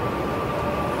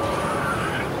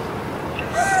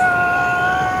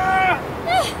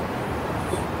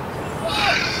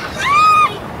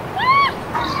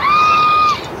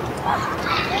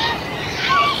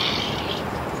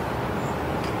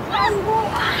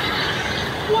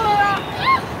过来呀！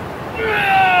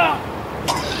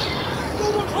都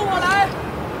冲我来！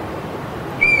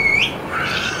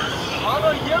拿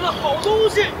到爷的好东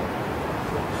西！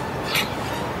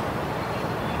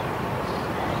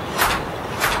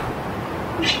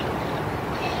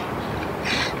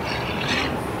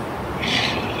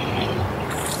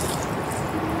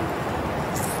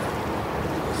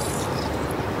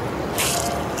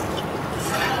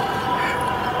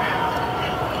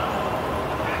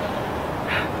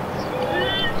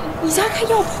 你家开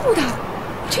药铺的，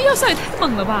这药效也太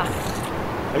猛了吧！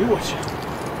哎呦我去！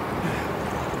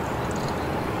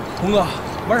红哥，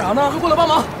玩啥呢？快过来帮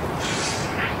忙！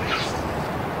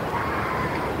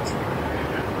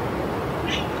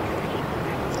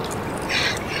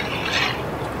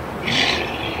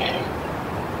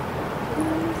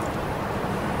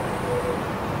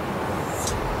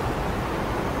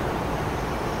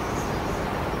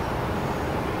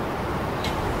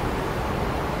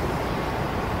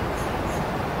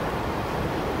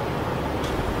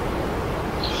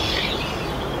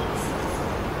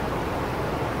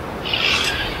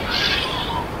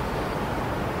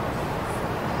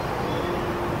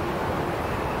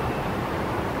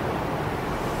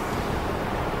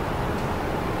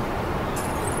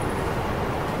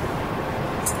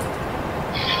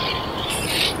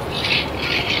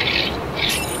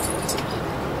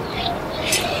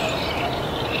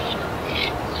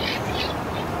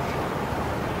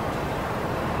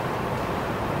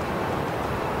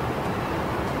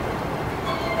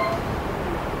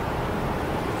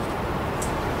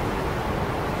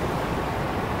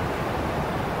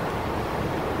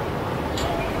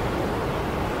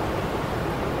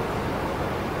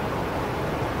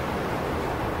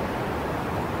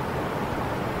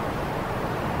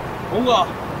红哥，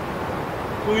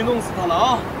终于弄死他了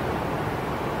啊！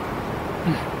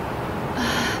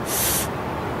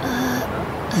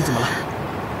你怎么了？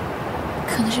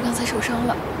可能是刚才受伤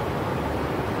了。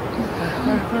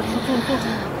快坐。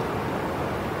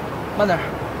慢点。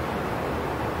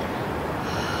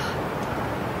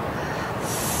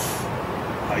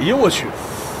哎呀，我去，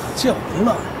见红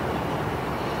了，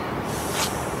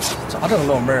咋整，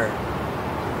老妹儿？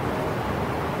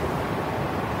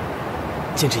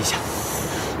坚持一下。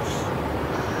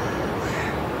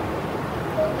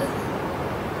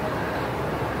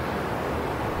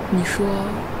你说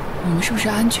我们是不是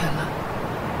安全了？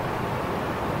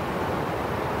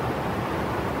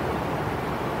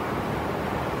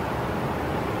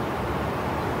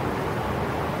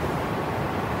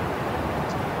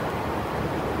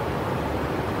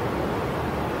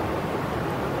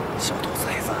小兔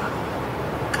崽子，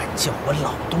敢叫我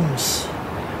老东西，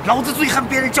老子最恨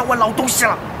别人叫我老东西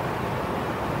了。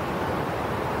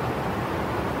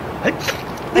哎，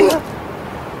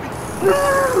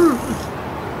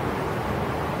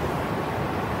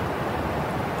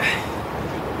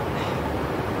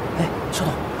小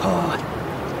兔，快！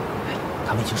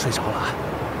他们已经睡着了啊！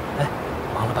哎，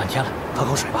忙了半天了，喝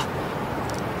口水吧。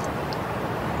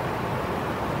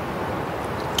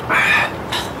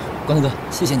关大哥，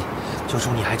谢谢你。就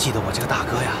说你还记得我这个大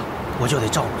哥呀，我就得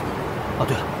照顾你。哦，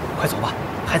对了，快走吧，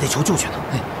还得求救去呢。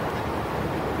哎，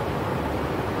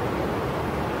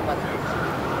慢点。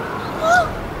啊！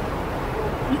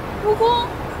蜈蚣！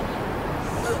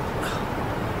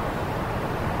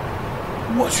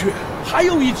我去，还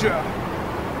有一只。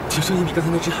听声音比刚才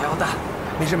那只还要大。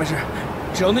没事，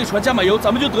只要那船加满油，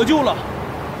咱们就得救了。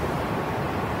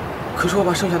可是我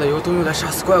把剩下的油都用来杀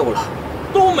死怪物了，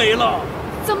都没了。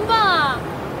怎么办啊？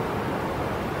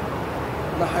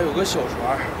那还有个小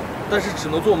船，但是只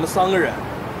能坐我们3个人。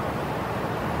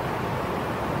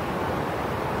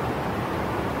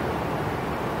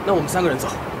那我们3个人走。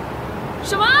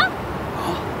什么？啊？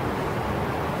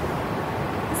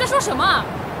你在说什么？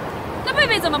那贝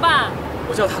贝怎么办？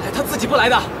我叫他来，他自己不来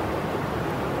的。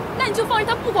那你就放任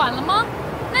他不管了吗？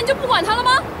那你就不管他了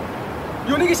吗？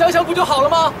有那个想想不就好了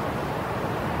吗？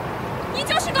你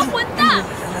就是个混蛋！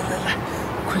来，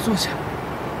快坐下。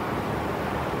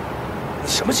你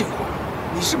什么情况？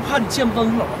你是怕你见不到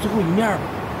你姥姥最后一面吗？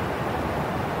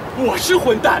我是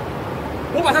混蛋，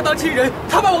我把他当亲人，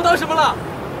他把我当什么了？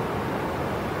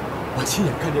我亲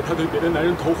眼看见他对别的男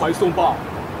人投怀送抱，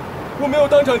我没有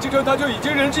当场击穿他就已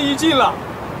经仁至义尽了。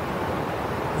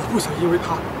我不想因为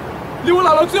他，连我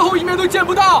姥姥最后一面都见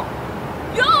不到。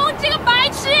哟，这个白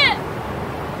痴！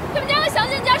他们家和祥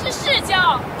建家是世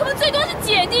交，他们最多是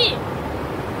姐弟。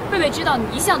贝贝知道你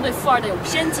一向对富二代有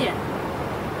偏见，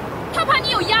他怕你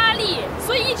有压力，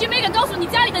所以一直没敢告诉你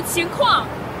家里的情况。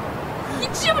你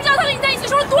知不知道他和你在一起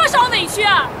受了多少委屈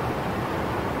啊？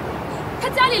他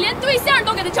家里连对象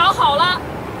都给他找好了，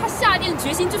他下定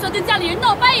决心，就算跟家里人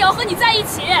闹掰，也要和你在一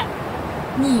起。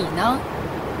你呢？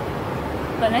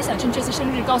本来想趁这次生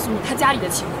日告诉你他家里的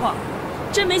情况，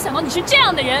真没想到你是这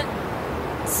样的人，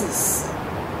自私。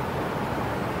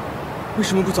为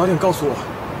什么不早点告诉我？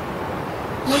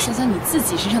你要想想你自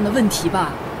己身上的问题吧。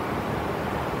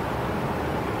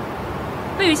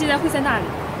贝贝现在会在那里，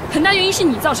很大原因是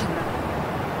你造成的。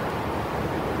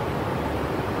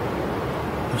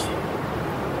不行，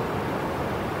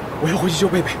我要回去救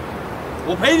贝贝。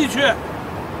我陪你去。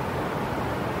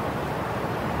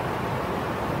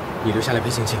你留下来陪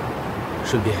晴晴，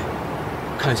顺便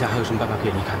看一下还有什么办法可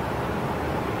以离开。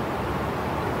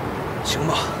行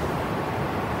吧。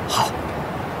好。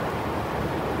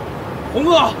红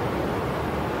哥，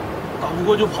打不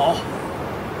过就跑。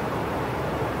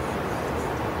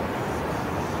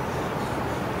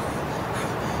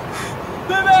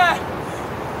贝贝，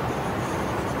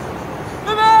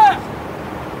贝贝，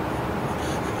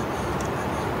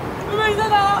贝贝你在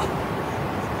哪？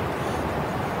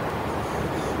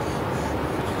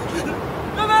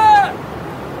贝贝，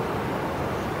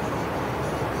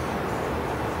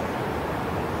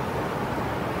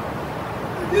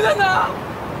你在哪？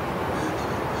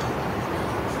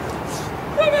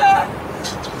贝贝，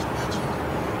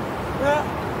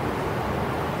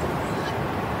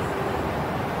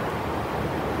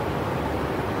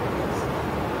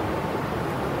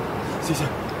星星，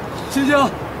星星，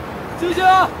星星，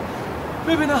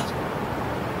贝贝呢？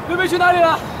贝贝去哪里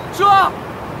了？说，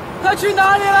他去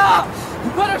哪里了？你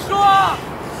快点说！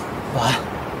保安，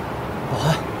保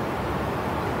安，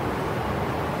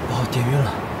把我电晕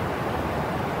了。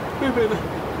贝贝呢？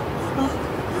啊，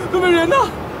贝贝人呢？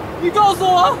你告诉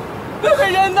我，贝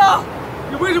贝人呢？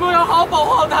你为什么要好好保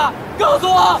护好他？告诉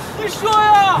我，你说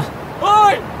呀！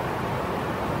哎，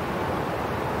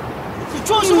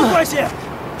装什么关系？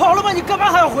跑了吗？你干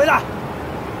嘛还要回来？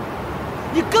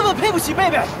你根本配不起贝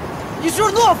贝，你就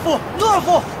是懦夫！懦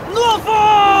夫！懦夫！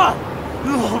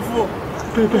懦夫！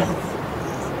贝贝。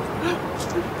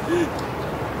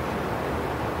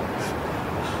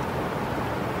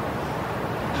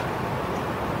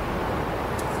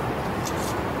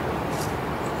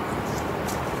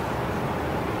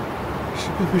是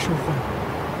贝贝受坏了。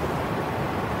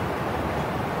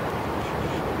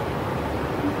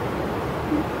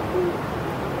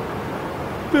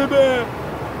贝贝。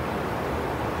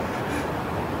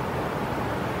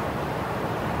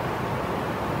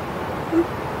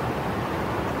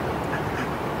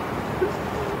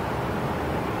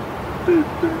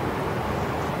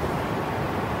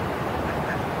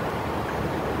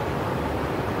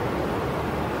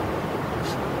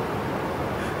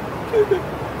贝贝，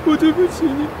我对不起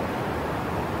你。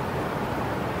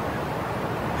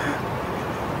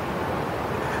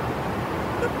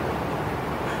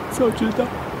早知道，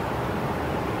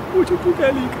我就不该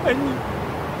离开你，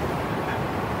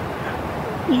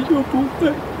你就不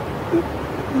会。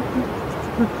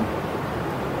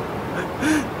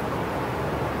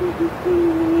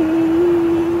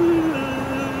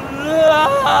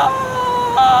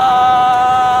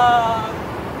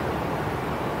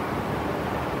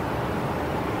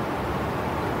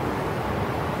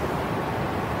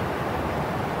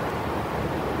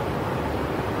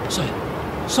少爷，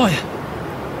少爷，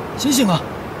醒醒啊！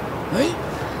哎，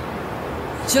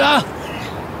起来啊！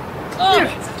少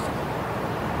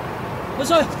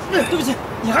爷，对不起，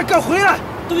你还敢回来？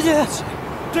对不起，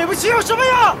对不起有什么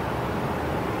用？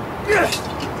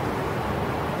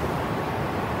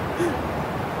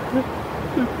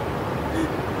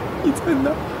你在哪？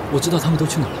我知道他们都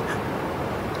去哪了。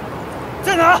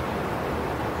在哪？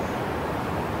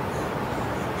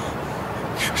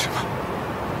你说什么？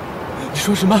你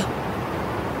说什么？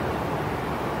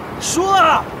说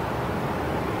啊！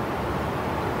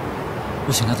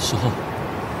我醒来的时候，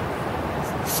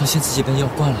发现自己被药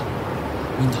灌了，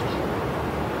晕倒了。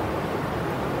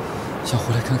想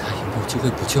回来看看有没有机会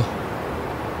补救，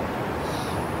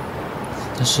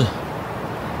但是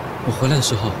我回来的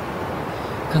时候，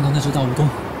看到那只大蜈蚣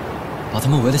把他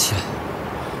们围了起来，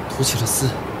吐起了丝，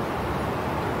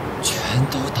全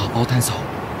都打包带走。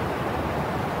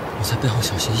我在背后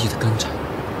小心翼翼地跟着，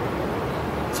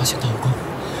发现大蜈蚣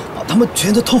把他们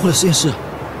全都偷回了实验室，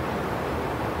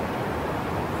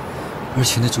而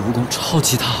且那只蜈蚣超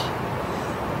级大，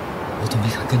我都没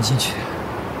敢跟进去。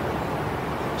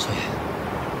少爷，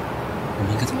我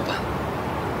们应该怎么办？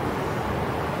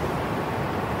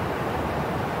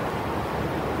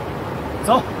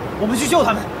走，我们去救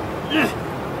他们。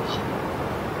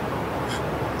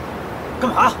干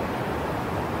嘛？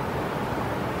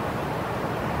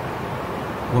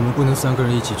我们不能3个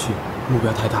人一起去，目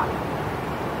标太大。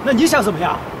那你想怎么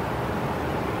样？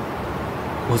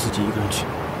我自己一个人去。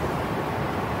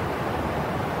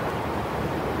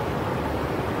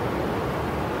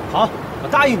好，我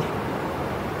答应你。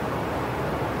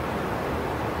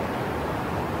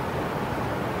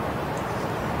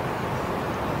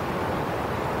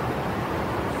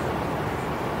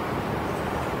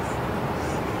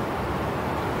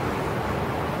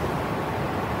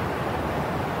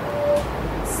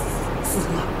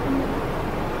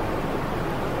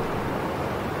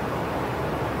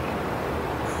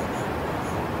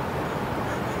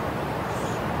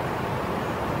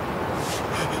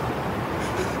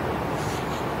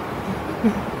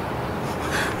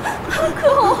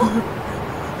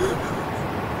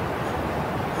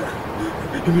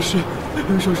有没有事？有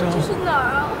没有受伤？这是哪儿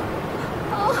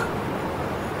啊？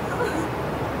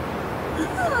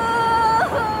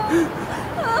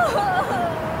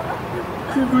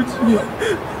对不起，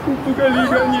我不该离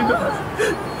开你的。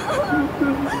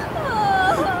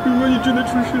如果你真的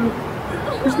出事了，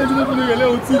我现在真的不能原谅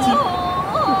我自己。我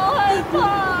好害怕。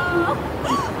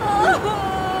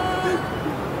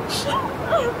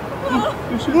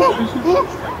没事，没事。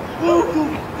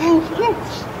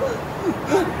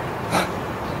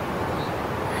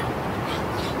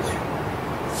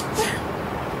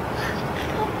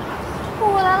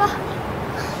我来了，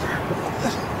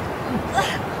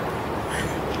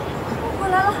我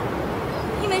来了，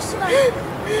你没事吧？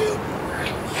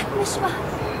没事吧？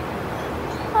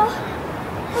啊！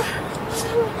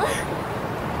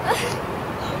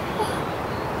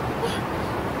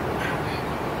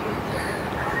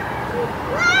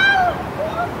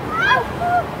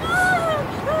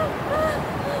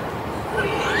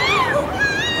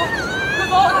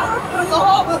快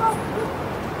走！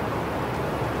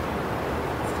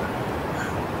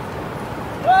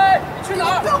喂，你去哪儿？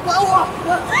不要管我！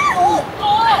走！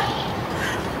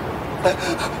走。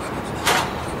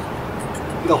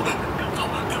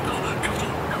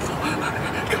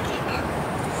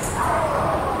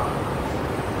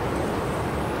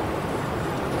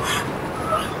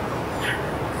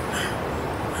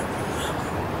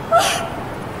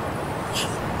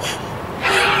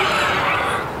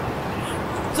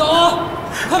走，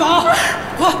快跑，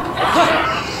快！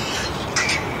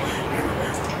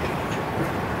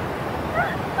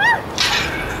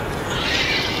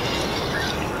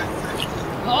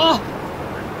跑！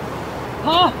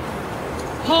跑！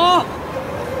跑！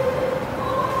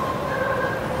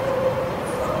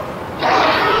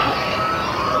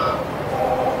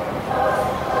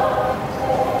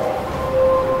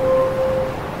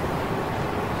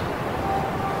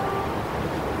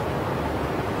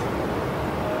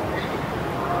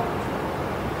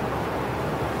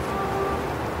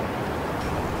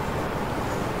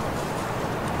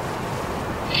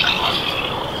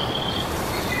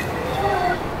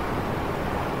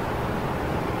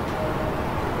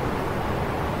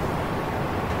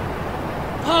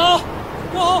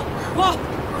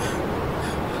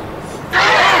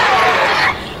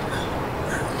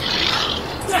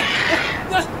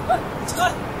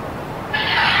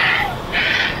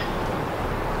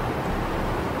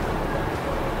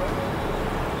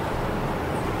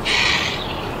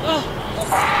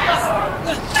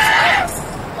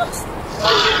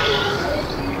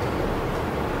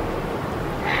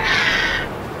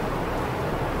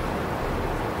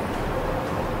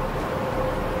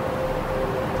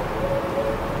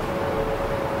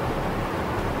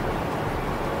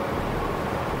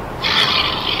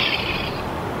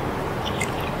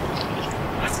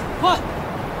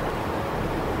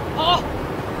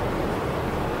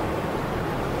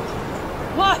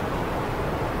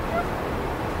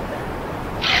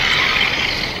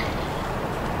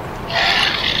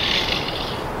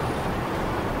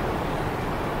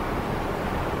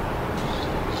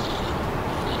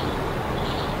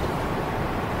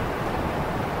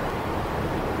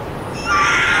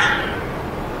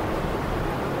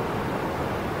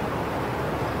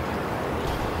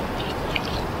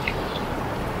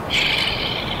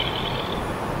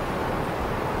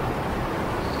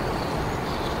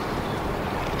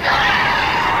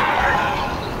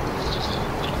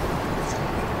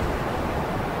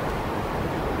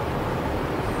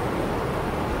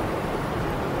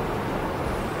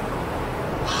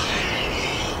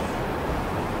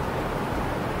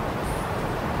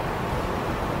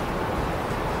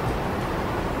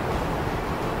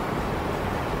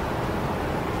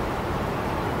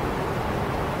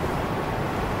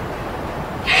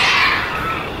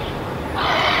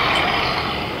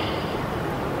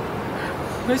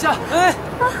等一下，哎，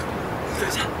等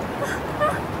一下，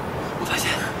我发现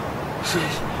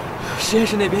实验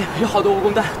室那边有好多蜈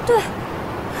蚣蛋。对，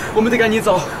我们得赶紧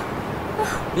走。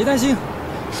别担心，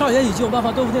少爷已经有办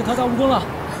法对付那条大蜈蚣了。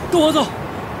跟我走，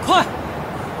快！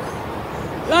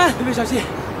来，贝贝小心。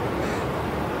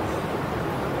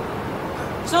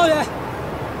少爷，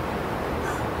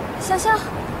小肖，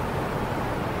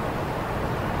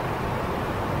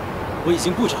我已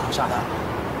经布置好炸弹了，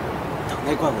等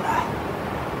那怪物来，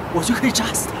我就可以炸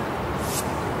死他。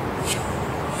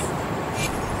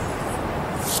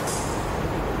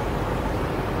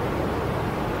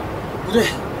不对，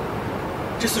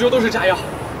这四周都是炸药，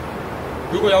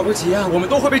如果遥控起焰，我们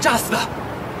都会被炸死的。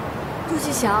杜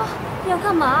继祥，你要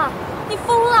干嘛？你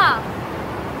疯了！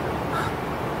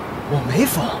我没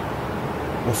疯，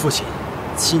我父亲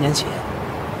7年前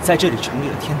在这里成立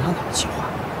了天堂岛计划，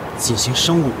进行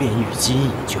生物变异与基因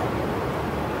研究。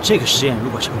这个实验如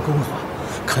果成功的话，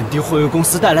肯定会为公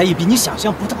司带来一笔你想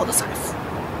象不到的财富。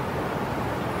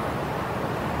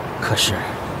可是，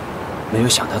没有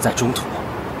想到在中途，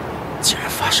竟然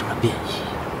发生了变异，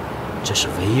这是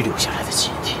唯一留下来的基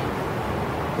因体，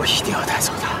我一定要带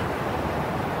走它。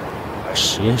而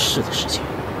实验室的事情，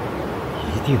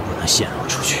一定不能泄露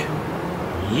出去，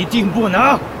一定不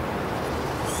能！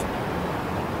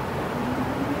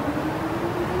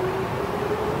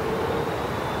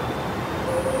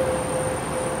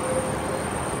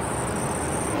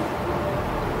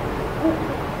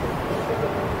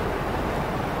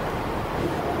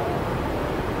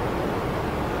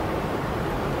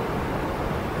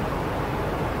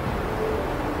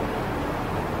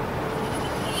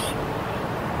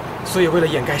所以，为了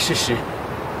掩盖事实，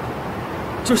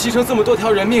就牺牲这么多条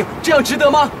人命，这样值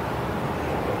得吗？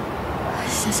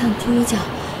小象，你听我讲，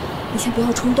你先不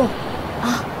要冲动，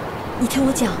啊，你听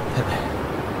我讲。贝贝，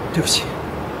对不起，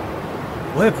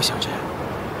我也不想这样。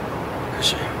可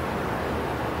是，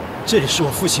这里是我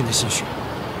父亲的心血，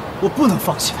我不能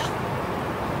放弃他，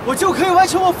我就可以完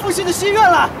成我父亲的心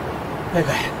愿了。贝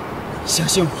贝，相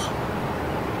信我，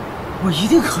我一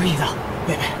定可以的，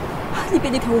贝贝。你比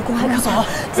那条蜈蚣还可怕！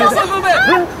小小贝贝，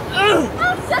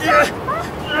小小，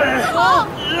走！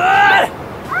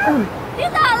别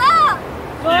打了！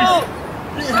走！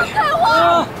放开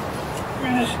我！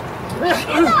别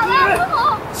打了，可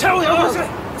红！掐我2口水！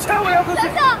掐我2口水！小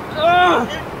小，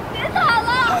别打了！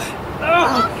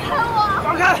放开我！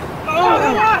放开！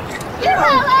放开！别打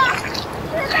了！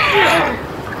别打了！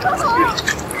可红！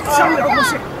掐我2口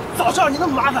水！早知道你那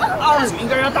么麻烦啊，就应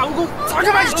该让大蜈蚣早就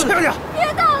把你吃掉。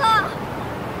别打了！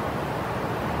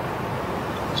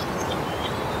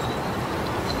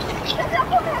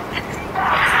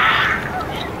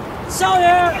少爷！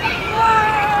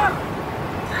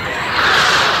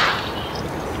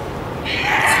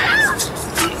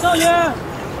少爷！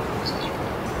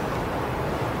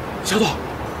小朵，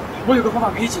我有个方法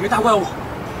可以解决大怪物，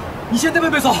你先带贝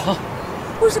贝走。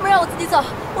为什么让我自己走？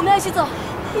我们要一起走，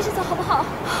一起走好不好？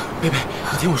贝贝，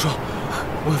你听我说，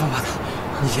我有方法的，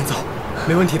你先走，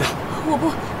没问题的。我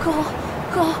不，可红，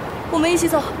可红，我们一起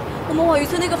走，我们往渔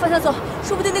村那个方向走，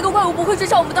说不定那个怪物不会追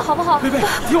上我们的，好不好？贝贝，你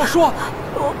听我说，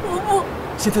我不。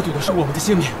现在赌的是我们的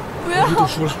性命，不要！我们赌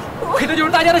输了，赔的就是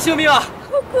大家的性命啊！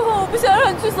可红，我不想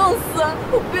让你去送死，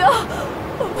我不要，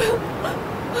我不要。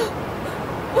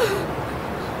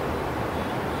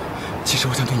其实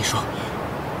我想对你说，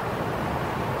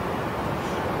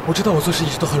我知道我做事一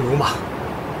直都很鲁莽，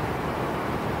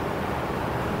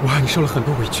我让你受了很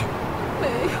多委屈。没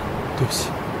有，对不起，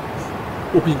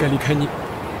我不应该离开你。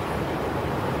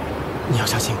你要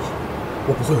相信我，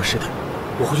我不会有事的，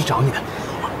我会去找你的。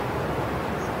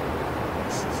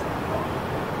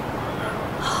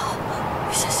好，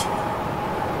我相信你，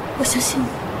我相信你。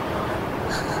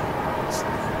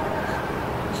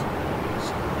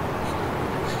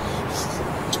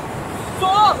走，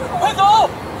快走！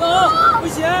危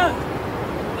险！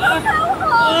放开我！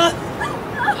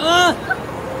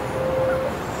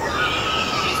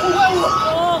出怪物！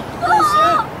危险！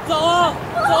走！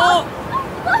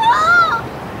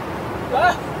来，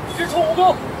直冲蜈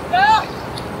蚣！来！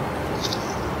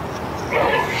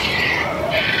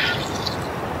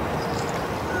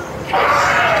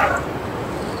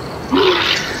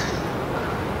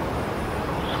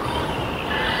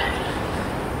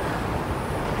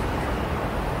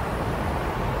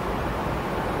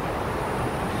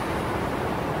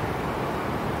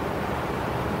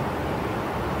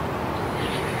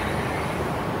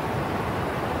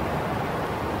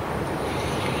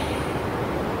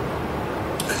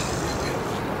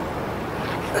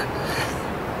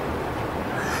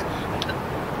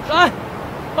来，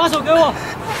把手给我！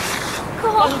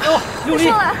把手给我，用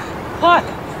力！快！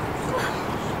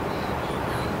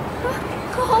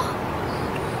可红，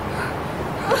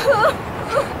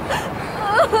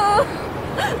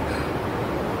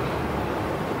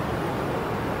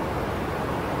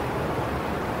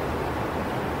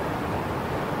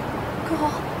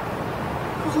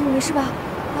可红，你没事吧？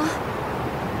啊？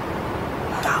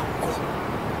大蜈蚣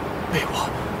被我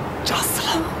炸死了。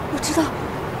我知道，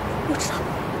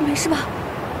你没事吧？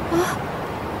啊？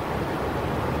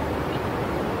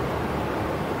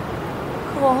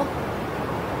可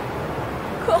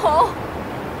红，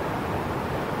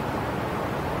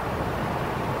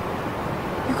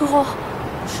于可红，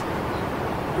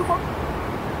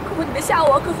你别吓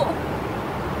我，可红，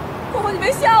你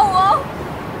别吓我，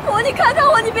可红，你看看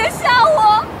我，你别吓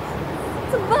我，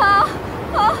怎么办啊？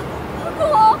啊，可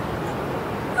红，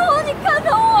你看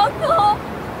看我，可红，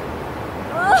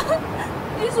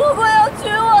你说过要娶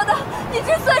我的，你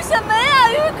这算什么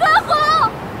呀，于可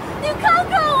红？你看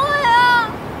看我呀！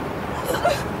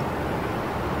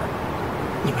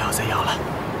你不要再要了，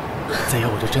再要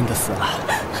我就真的死了。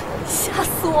吓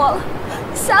死我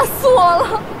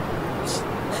了！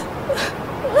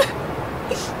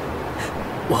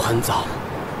我很早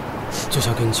就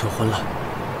想跟你求婚了，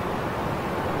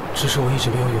只是我一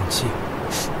直没有勇气。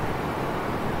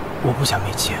我不想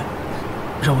没钱，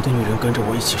让我的女人跟着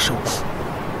我一起受苦。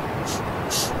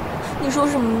你说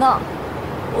什么呢？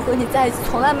我和你在一起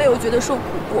从来没有觉得受苦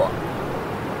过。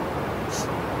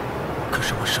可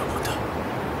是我舍不得。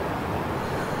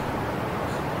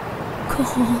可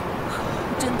红，我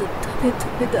真的特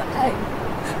别的爱你。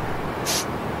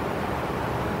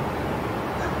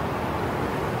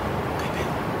贝贝，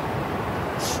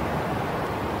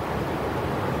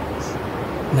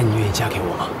那你愿意嫁给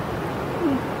我吗？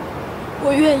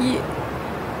我愿意。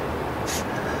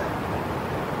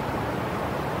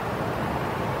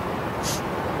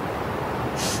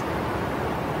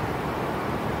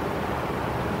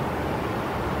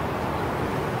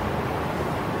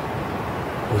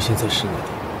我现在是你的，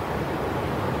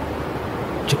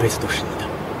这辈子都是你的，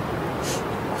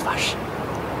我发誓，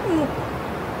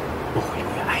我会永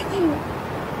远爱你。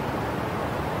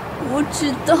我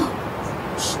知道。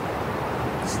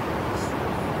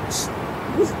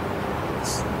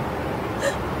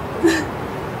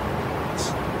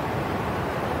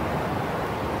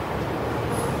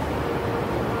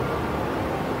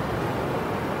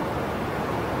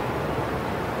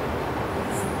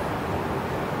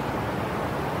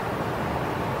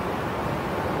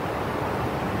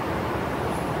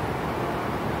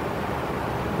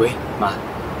喂，妈。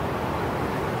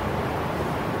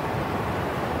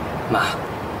妈，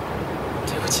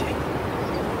对不起，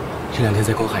这2天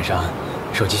在公海上，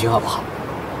手机信号不好。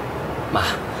妈，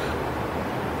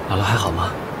姥姥还好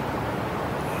吗？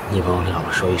你帮我跟姥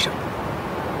姥说一声，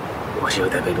我是要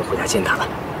带贝贝回家见她了。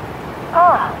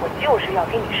啊，我就是要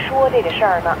跟你说这个事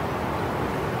儿呢。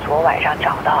昨晚上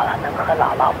找到了能和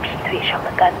姥姥匹配上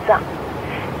的肝脏，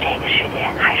这个世界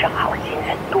还是好心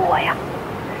人多呀。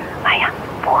哎呀，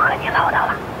不和你唠叨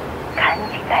了，赶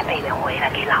紧带贝贝回来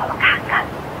给姥姥看看。